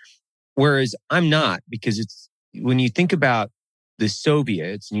history. Whereas I'm not, because it's when you think about the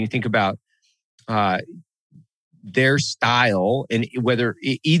Soviets and you think about their style, and whether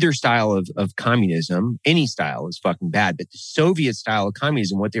either style of communism, any style is fucking bad. But the Soviet style of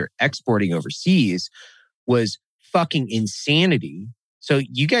communism, what they're exporting overseas was fucking insanity. So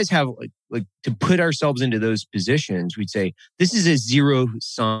you guys have like to put ourselves into those positions, we'd say this is a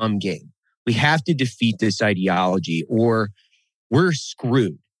zero-sum game. We have to defeat this ideology or we're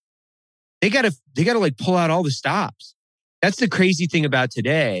screwed. They gotta like pull out all the stops. That's the crazy thing about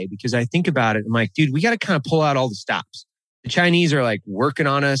today, because I think about it, I'm like, dude, we got to kind of pull out all the stops. The Chinese are like working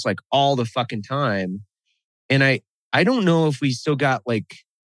on us like all the fucking time. And I don't know if we still got like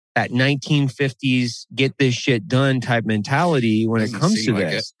that 1950s get this shit done type mentality when it comes to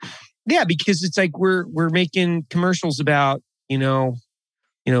this. Yeah, because it's like we're making commercials about, you know,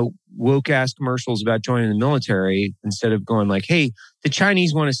 woke ass commercials about joining the military instead of going like, hey, the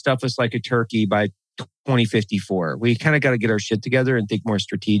Chinese want to stuff us like a turkey by 2054. We kind of got to get our shit together and think more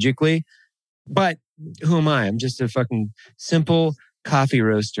strategically. But who am I? I'm just a fucking simple coffee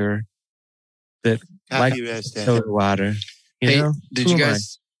roaster that likes soda water. You know? Do you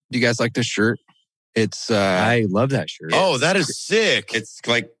guys like this shirt? It's I love that shirt. Oh, that is sick. It's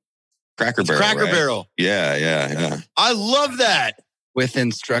like Cracker Barrel. Cracker Barrel. Yeah. I love that. With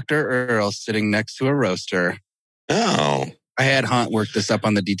Instructor Earl sitting next to a roaster. Oh. I had Hunt work this up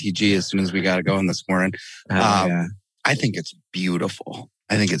on the DTG as soon as we got it going this morning. I think it's beautiful.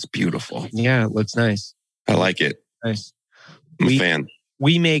 Yeah, it looks nice. I like it. Nice. I'm a fan.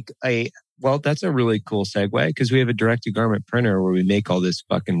 We make that's a really cool segue because we have a direct-to-garment printer where we make all this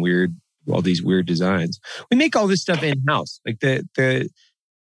fucking all these weird designs. We make all this stuff in-house. Like the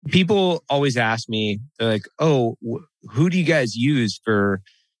people always ask me, they're like, oh, who do you guys use for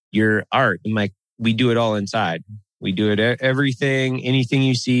your art? I'm like, we do it all inside. We do it everything, anything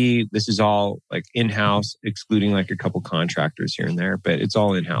you see. This is all like in-house, excluding like a couple contractors here and there, but it's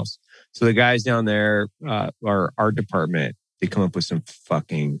all in-house. So the guys down there, our art department, they come up with some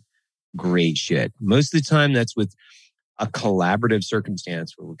fucking great shit. Most of the time that's with a collaborative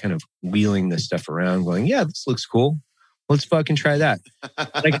circumstance where we're kind of wheeling this stuff around going, yeah, this looks cool. Let's fucking try that.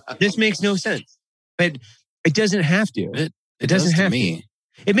 Like this makes no sense, but it doesn't have to. It doesn't have to.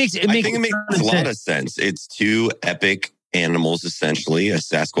 I think it makes a lot of sense. It's two epic animals, essentially, a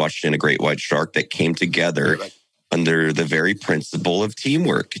Sasquatch and a great white shark that came together under the very principle of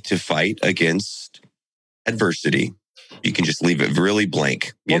teamwork to fight against adversity. You can just leave it really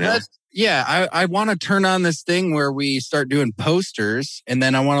blank, you know? I want to turn on this thing where we start doing posters, and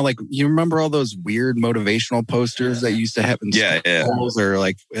then I want to you remember all those weird motivational posters that used to happen in schools or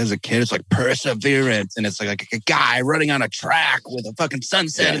like as a kid, it's like perseverance, and it's like a guy running on a track with a fucking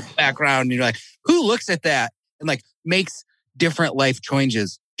sunset in the background, and you're like, who looks at that and like makes different life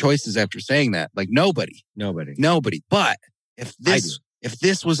choices after saying that? Like nobody. But if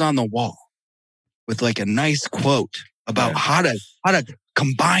this was on the wall with like a nice quote about how to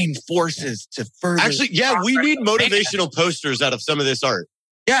combine forces to further. Actually, we need motivational posters out of some of this art.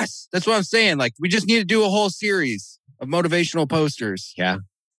 Yes, that's what I'm saying. Like, we just need to do a whole series of motivational posters. Yeah.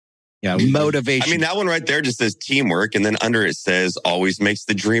 Motivation. I mean, that one right there just says teamwork, and then under it says always makes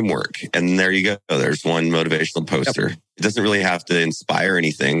the dream work. And there you go. There's one motivational poster. Yep. It doesn't really have to inspire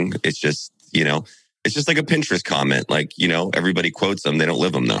anything. It's just, it's just like a Pinterest comment. Like, everybody quotes them. They don't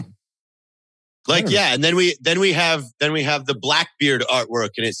live them though. And then we have the Blackbeard artwork,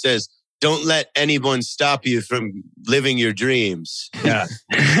 and it says, "Don't let anyone stop you from living your dreams." Yeah,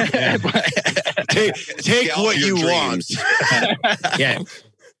 take what you want. Take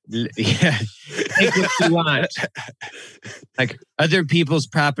what you want. Like other people's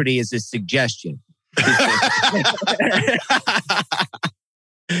property is a suggestion.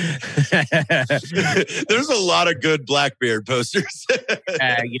 There's a lot of good Blackbeard posters.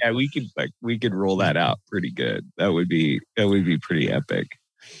 Yeah, we could roll that out pretty good. That would be pretty epic.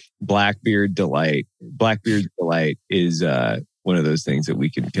 Blackbeard Delight is one of those things that we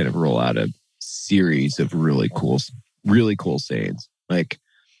can kind of roll out a series of really cool sayings, like,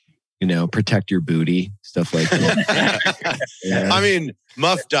 protect your booty, stuff like that. Yeah. I mean,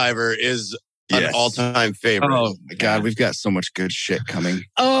 Muff Diver is an all-time favorite. Oh my God, we've got so much good shit coming.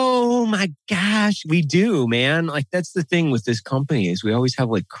 Oh my gosh, we do, man. Like, that's the thing with this company is we always have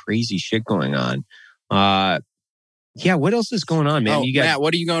like crazy shit going on. Yeah, what else is going on, man? Oh, Matt,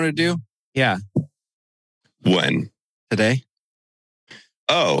 what are you going to do? Yeah. When? Today?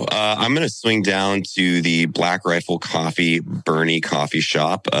 Oh, I'm going to swing down to the Black Rifle Coffee Bernie Coffee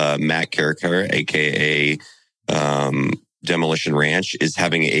Shop. Matt Carricker, a.k.a. Demolition Ranch, is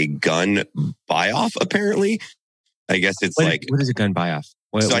having a gun buy-off, apparently. I guess it's what is a gun buy-off?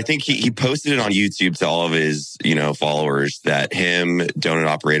 I think he posted it on YouTube to all of his, followers that him, Donut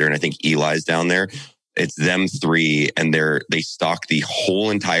Operator, and I think Eli's down there. It's them three, and they stock the whole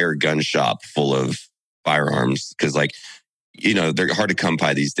entire gun shop full of firearms because, they're hard to come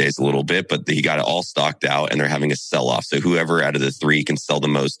by these days a little bit, but he got it all stocked out, and they're having a sell-off. So whoever out of the three can sell the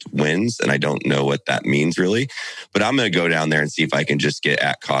most wins, and I don't know what that means really. But I'm going to go down there and see if I can just get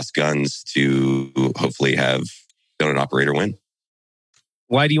at cost guns to hopefully have Donut Operator win.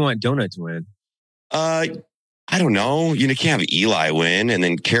 Why do you want Donut to win? I don't know. You can't have Eli win, and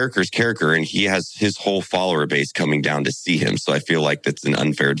then Carricker's Carricker, and he has his whole follower base coming down to see him. So I feel like that's an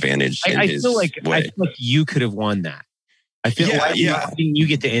unfair advantage. I feel like you could have won that. I feel you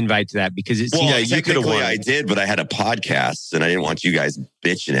get the invite to that because it's you could have won. I did, but I had a podcast and I didn't want you guys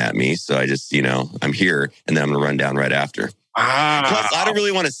bitching at me. So I just, I'm here and then I'm going to run down right after. Plus, I don't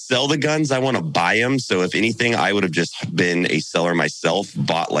really want to sell the guns. I want to buy them. So if anything, I would have just been a seller myself,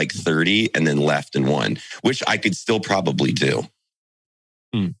 bought like 30 and then left and won, which I could still probably do.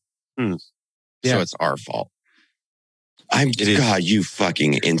 Yeah. So it's our fault. God, you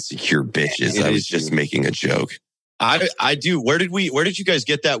fucking insecure bitches. I was just making a joke. I do. Where did you guys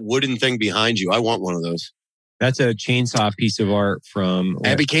get that wooden thing behind you? I want one of those. That's a chainsaw piece of art from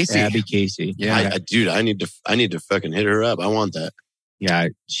Abby Casey. Yeah, dude, I need to fucking hit her up. I want that. Yeah,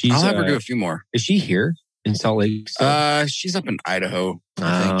 I'll have her do a few more. Is she here in Salt Lake? She's up in Idaho.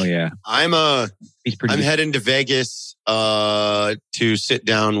 I think. Yeah. I'm heading to Vegas to sit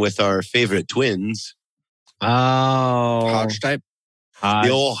down with our favorite twins. Oh, Hodge type. The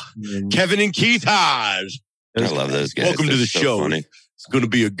old Kevin and Keith Hodge. I love those guys. Welcome to the show. Funny. It's going to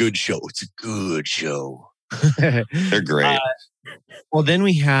be a good show. It's a good show. They're great. Well, then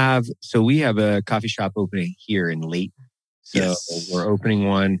we have a coffee shop opening here in Layton. So we're opening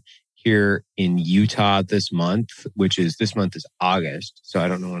one here in Utah this month, this month is August. So I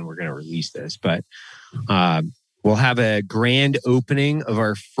don't know when we're going to release this, but we'll have a grand opening of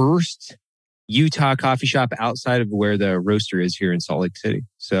our first Utah coffee shop outside of where the roaster is here in Salt Lake City.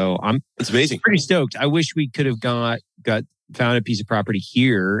 So it's amazing. Pretty stoked. I wish we could have found a piece of property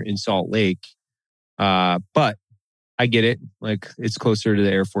here in Salt Lake. But I get it. Like, it's closer to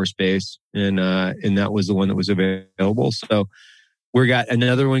the Air Force Base, and that was the one that was available. So we got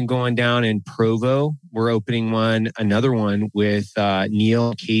another one going down in Provo. We're opening another one with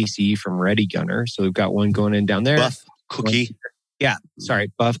Neil Casey from Ready Gunner. So we've got one going in down there. Buff Cookie.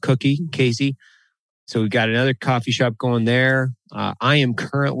 Buff Cookie Casey. So we've got another coffee shop going there. I am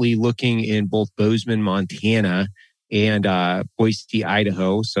currently looking in both Bozeman, Montana, and Boise,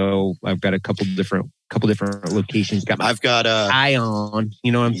 Idaho. So I've got a couple different locations. I've got eye on.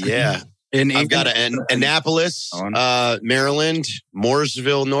 You know what I'm saying? Yeah. I've got Annapolis, Maryland,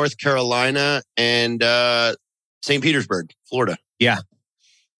 Mooresville, North Carolina, and St. Petersburg, Florida. Yeah.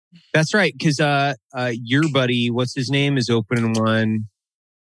 That's right. Because your buddy, what's his name, is opening one.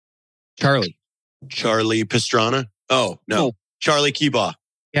 Charlie Pastrana. Oh, no. Charlie Keebaugh.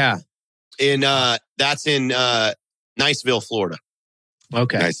 Yeah. That's in Niceville, Florida.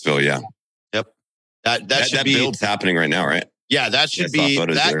 Okay. Niceville, yeah. Yep. That build's happening right now, right? Yeah,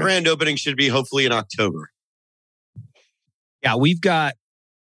 that grand opening should be hopefully in October. Yeah, we've got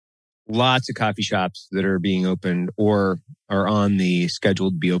lots of coffee shops that are being opened or are on the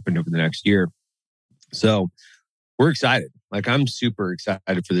schedule to be opened over the next year. So we're excited. Like, I'm super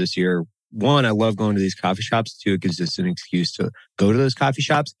excited for this year. One, I love going to these coffee shops. Two, it gives us an excuse to go to those coffee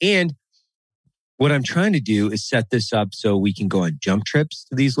shops. And what I'm trying to do is set this up so we can go on jump trips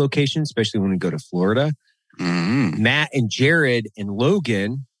to these locations, especially when we go to Florida. Mm-hmm. Matt and Jared and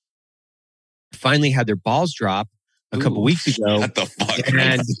Logan finally had their balls drop a couple weeks ago. What the fuck?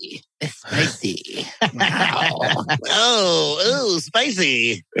 And spicy. Wow. oh,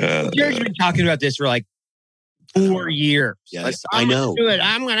 spicy. Jared's been talking about this for like 4 years. Yes, like, I know.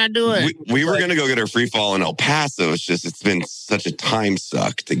 I'm gonna do it. We were gonna go get our free fall in El Paso. It's been such a time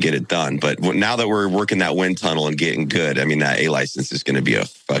suck to get it done. But now that we're working that wind tunnel and getting good, I mean that A license is gonna be a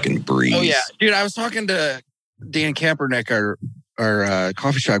fucking breeze. Oh yeah, dude. I was talking to Dan Kampernick, our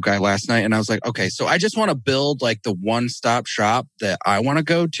coffee shop guy last night, and I was like, okay, so I just want to build like the one-stop shop that I want to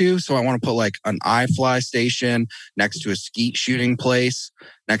go to. So I want to put like an iFly station next to a skeet shooting place,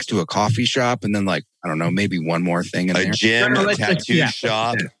 next to a coffee shop, and then like, I don't know, maybe one more thing in there. A gym, a tattoo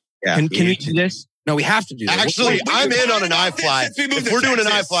shop. Yeah. Can we do this? No, we have to do that. Actually, I'm in on an iFly. If we're doing an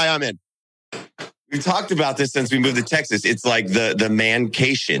iFly, I'm in. We talked about this since we moved to Texas. It's like the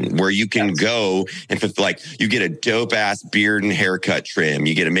mancation where you can go and like you get a dope ass beard and haircut trim.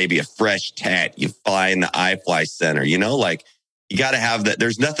 You get maybe a fresh tat. You fly in the iFly Center. You know, like you got to have that.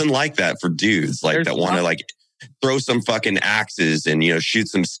 There's nothing like that for dudes like that want to like throw some fucking axes and shoot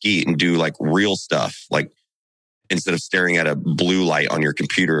some skeet and do like real stuff. Like instead of staring at a blue light on your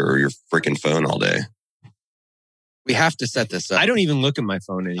computer or your freaking phone all day. We have to set this up. I don't even look at my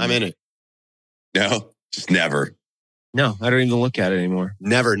phone anymore. I'm in it. No, just never. No, I don't even look at it anymore.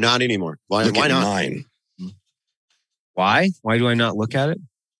 Never, not anymore. Why not? Mine. Why? Why do I not look at it?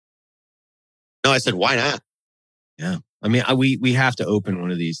 No, I said, why not? Yeah. I mean, we have to open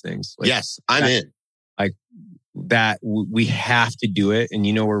one of these things. Like, yes, I'm in. Like that, we have to do it. And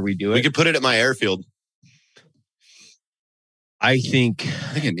you know where we do it? We could put it at my airfield. I think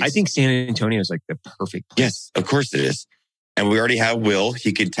San Antonio is like the perfect place. Yes, of course it is. And we already have Will.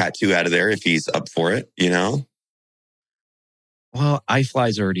 He could tattoo out of there if he's up for it, Well,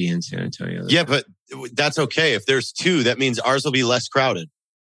 iFly's already in San Antonio. Yeah, but that's okay. If there's two, that means ours will be less crowded.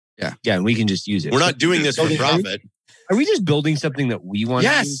 Yeah. Yeah, and we can just use it. We're not doing this for profit. Are we just building something that we want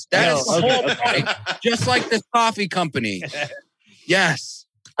to use? That is the whole point. Just like this coffee company. Yes.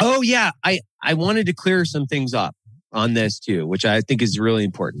 Oh, yeah. I wanted to clear some things up on this too, which I think is really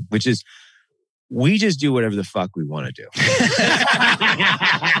important, which is we just do whatever the fuck we want to do.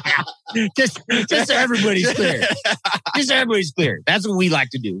 just so everybody's clear. Just so everybody's clear. That's what we like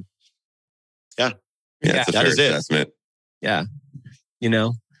to do. Yeah. Yeah, that is it. Assessment. Yeah.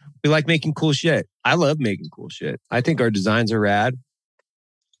 We like making cool shit. I love making cool shit. I think our designs are rad.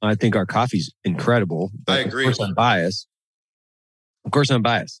 I think our coffee's incredible. I agree. Of course I'm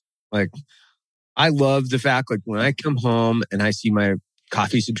biased. Like, I love the fact, like, when I come home and I see my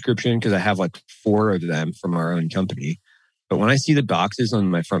coffee subscription, because I have like 4 of them from our own company. But when I see the boxes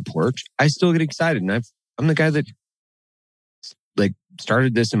on my front porch, I still get excited. And I'm the guy that like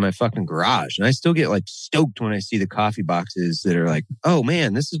started this in my fucking garage. And I still get like stoked when I see the coffee boxes that are like, oh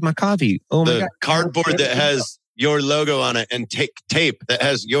man, this is my coffee. Oh my God. The cardboard that has your logo on it and tape that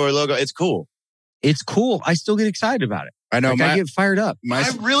has your logo. It's cool. It's cool. I still get excited about it. I know. I get fired up. I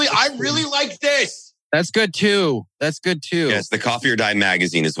really like this. That's good too. Yes, the Coffee or Die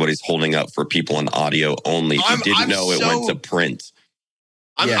magazine is what he's holding up for people on audio only. If you didn't know it went to print.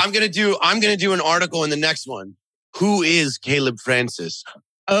 I'm gonna do an article in the next one. Who is Caleb Francis?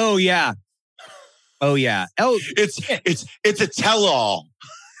 Oh yeah. It's a tell-all.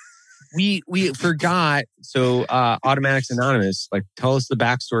 We forgot. So Automatics Anonymous, like, tell us the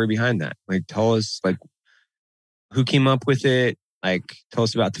backstory behind that. Like, tell us like who came up with it. Like, tell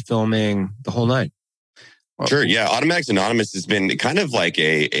us about the filming, the whole night. Sure. Yeah. Automatics Anonymous has been kind of like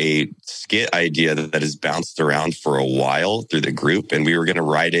a skit idea that has bounced around for a while through the group. And we were going to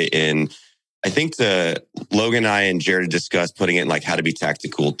write it in, I think Logan and I and Jared discussed putting it in like How to Be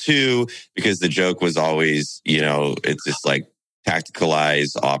Tactical 2, because the joke was always, it's this like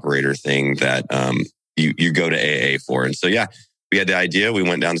tacticalized operator thing that you go to AA for. And so, yeah, we had the idea. We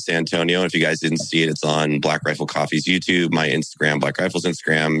went down to San Antonio. And if you guys didn't see it, it's on Black Rifle Coffee's YouTube, my Instagram, Black Rifle's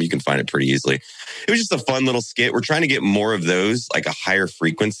Instagram. You can find it pretty easily. It was just a fun little skit. We're trying to get more of those, like a higher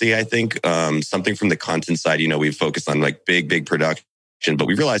frequency, I think. Something from the content side, we focus on like big production, but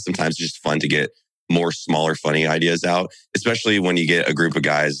we realized sometimes it's just fun to get more smaller, funny ideas out, especially when you get a group of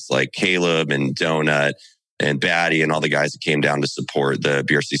guys like Caleb and Donut and Batty and all the guys that came down to support the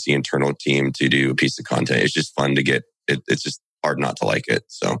BRCC internal team to do a piece of content. It's just fun to get it. It's just hard not to like it.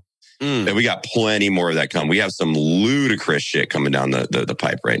 So and we got plenty more of that coming. We have some ludicrous shit coming down the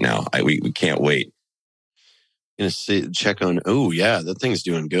pipe right now. We can't wait. Check on. Oh yeah, that thing's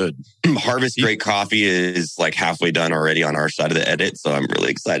doing good. Harvest Great Coffee is like halfway done already on our side of the edit, so I'm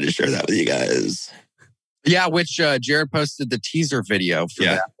really excited to share that with you guys. Yeah, which Jared posted the teaser video for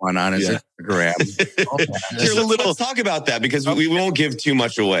that one on his Instagram. Let's talk about that because we won't give too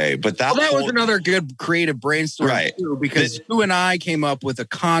much away. But that was another good creative brainstorm too, because you and I came up with a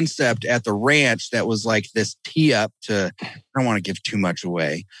concept at the ranch that was like this tee up to. I don't want to give too much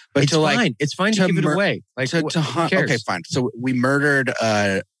away, but it's fine to give it away. Like to hunt. Okay, fine. So we murdered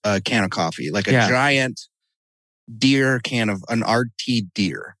a can of coffee, like a giant deer can of an RT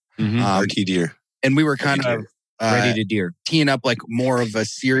deer. RT deer. And we were kind of ready to deer, teeing up like more of a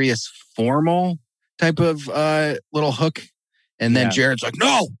serious, formal type of little hook. And then Jared's like,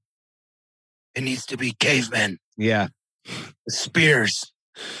 no, it needs to be cavemen. Yeah. Spears.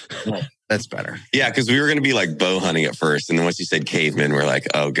 Well, that's better. Yeah, because we were going to be like bow hunting at first. And then once you said cavemen, we're like,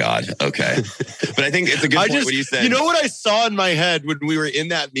 oh, God, okay. But I think it's a good point when you said... You know what I saw in my head when we were in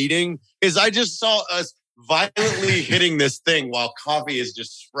that meeting is I just saw us violently hitting this thing while coffee is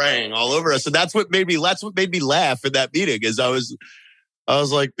just spraying all over us. So that's what made me laugh in that meeting is I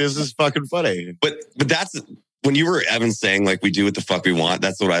was like, this is fucking funny. But that's when you were, Evan, saying like we do what the fuck we want.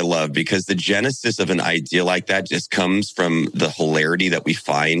 That's what I love because the genesis of an idea like that just comes from the hilarity that we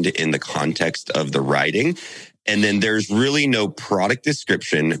find in the context of the writing. And then there's really no product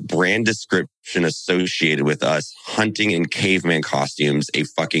description, brand description associated with us hunting in caveman costumes, a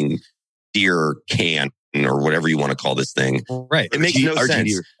fucking deer can or whatever you want to call this thing. Right. It makes no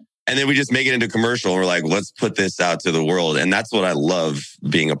sense. And then we just make it into commercial. And we're like, let's put this out to the world. And that's what I love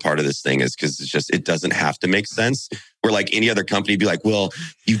being a part of this thing is because it doesn't have to make sense. Where like any other company be like, well,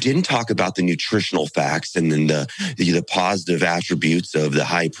 you didn't talk about the nutritional facts and then the positive attributes of the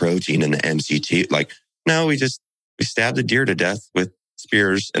high protein and the MCT. Like, no, we stabbed a deer to death with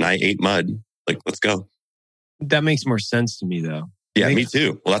spears and I ate mud. Like, let's go. That makes more sense to me though. Yeah, me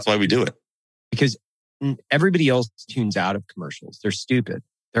too. Well, that's why we do it. Because everybody else tunes out of commercials. They're stupid.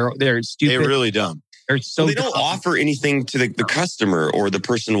 They're stupid. They're really dumb. They don't offer anything to the customer or the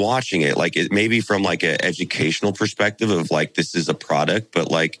person watching it. Like it maybe from like an educational perspective of like, this is a product, but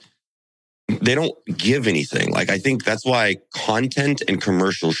like they don't give anything. Like I think that's why content and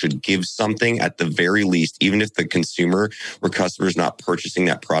commercials should give something at the very least, even if the consumer or customer is not purchasing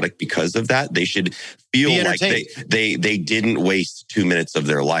that product because of that, they should feel like they didn't waste 2 minutes of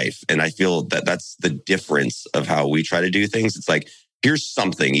their life. And I feel that that's the difference of how we try to do things. It's like, here's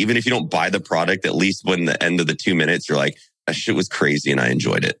something, even if you don't buy the product, at least when the end of the 2 minutes, you're like, that shit was crazy and I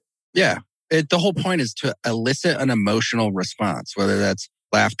enjoyed it. Yeah. The whole point is to elicit an emotional response, whether that's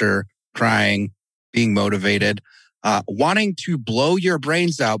laughter, crying, being motivated, wanting to blow your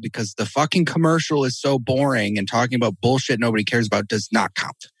brains out because the fucking commercial is so boring and talking about bullshit nobody cares about does not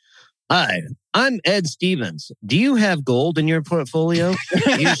count. Hi, I'm Ed Stevens. Do you have gold in your portfolio?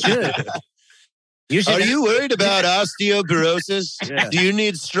 You should. Are you worried about osteoporosis? Yeah. Do you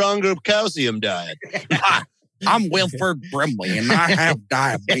need stronger calcium diet? I'm Wilford Brimley and I have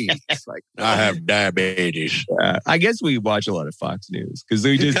diabetes. I have diabetes. I guess we watch a lot of Fox News because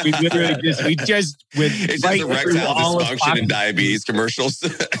we just went it's right just erectile dysfunction and diabetes commercials.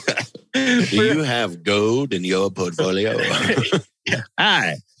 Do you have gold in your portfolio?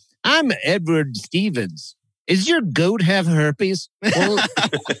 Hi, I'm Edward Stevens. Is your goat have herpes? Well,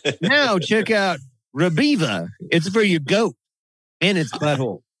 now check out Reviva. It's for your goat and its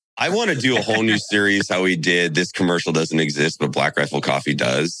butthole. I want to do a whole new series how we did This Commercial Doesn't Exist, but Black Rifle Coffee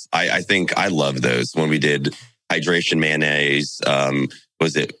does. I think I love those when we did hydration mayonnaise.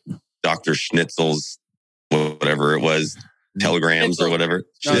 Was it Dr. Schnitzel's, whatever it was, telegrams or whatever?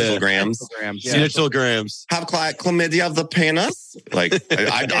 Schnitzelgrams. Yeah. Schnitzelgrams. Have chlamydia of the penis? Like,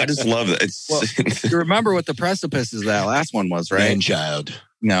 I just love it. You remember what the precipice is that last one was, right? Man-child.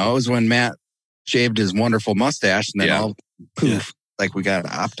 No, it was when Matt shaved his wonderful mustache and then all poof. Yeah. Like we got to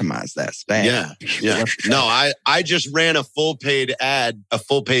optimize that stash. Yeah. No, I just ran a full page ad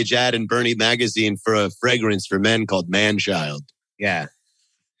in Bernie magazine for a fragrance for men called Man-Child. Yeah.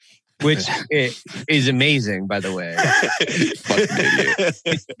 Which is amazing, by the way.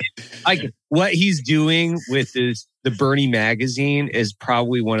 Like what he's doing with the Bernie magazine is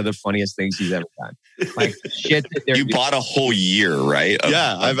probably one of the funniest things he's ever done. Like shit that they're bought a whole year, right?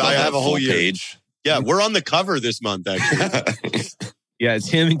 I have a whole year. Page. Yeah, we're on the cover this month, actually. Yeah, it's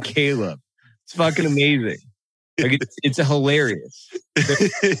him and Caleb. It's fucking amazing. Like it's hilarious.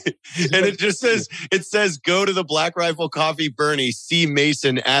 And it says, go to the Black Rifle Coffee Bernie, see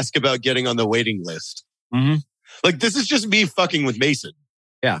Mason, ask about getting on the waiting list. Mm-hmm. Like, this is just me fucking with Mason.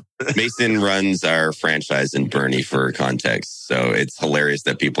 Yeah. Mason runs our franchise in Bernie for context. So it's hilarious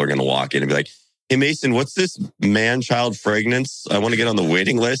that people are going to walk in and be like, hey, Mason, what's this man-child fragrance? I want to get on the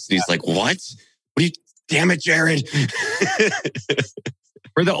waiting list. And he's like, what? What are you? Damn it, Jared.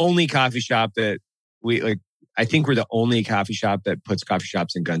 We're the only coffee shop that I think we're the only coffee shop that puts coffee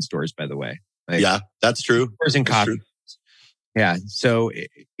shops in gun stores, by the way. Yeah, that's true. Stores and coffee. Yeah. So,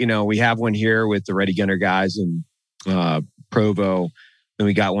 we have one here with the Ready Gunner guys in Provo. Then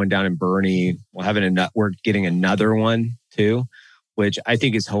we got one down in Bernie. We're getting another one too, which I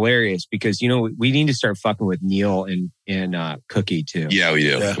think is hilarious because, we need to start fucking with Neil and Cookie too. Yeah, we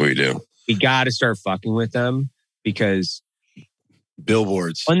do. Yeah. We do. We got to start fucking with them because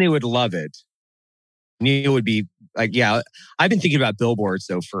billboards. One, they would love it. Neil would be like, yeah, I've been thinking about billboards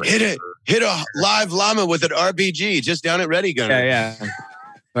though for hit a live llama with an RPG just down at Ready Gunner. Yeah.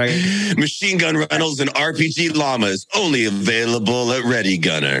 Right. Machine gun rentals and RPG llamas only available at Ready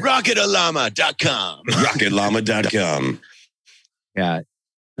Gunner. RocketAllama.com. RocketLlama.com. Yeah.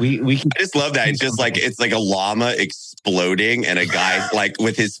 We can, I just love that. It's just like it's like a llama exploding and a guy like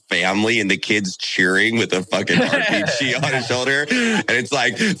with his family and the kids cheering with a fucking RPG on his shoulder. And it's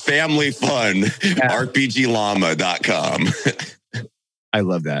like family fun. Yeah. RPGllama.com. I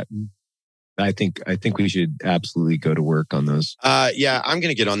love that. I think we should absolutely go to work on those. Yeah, I'm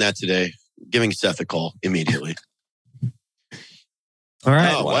gonna get on that today. Giving Seth a call immediately. All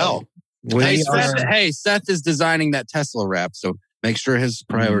right. Oh, well. Seth is designing that Tesla wrap, so make sure his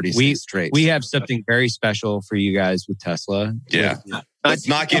priorities stay straight. We have something very special for you guys with Tesla. Yeah. Let's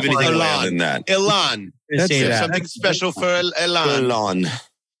not give anything away other than that. Elon. That's something special for Elon. Elon.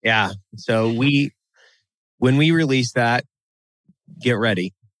 Yeah. So when we release that, get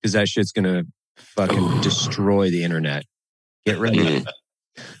ready because that shit's going to fucking destroy the internet. Get ready. All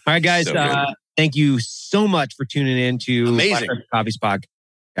right, guys. So thank you so much for tuning in to Amazing Coffee's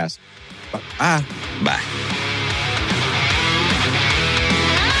podcast. Bye.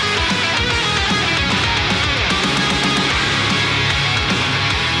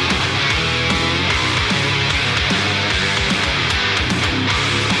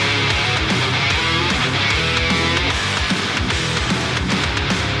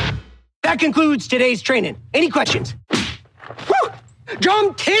 That concludes today's training. Any questions? Woo!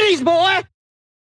 Drum titties, boy!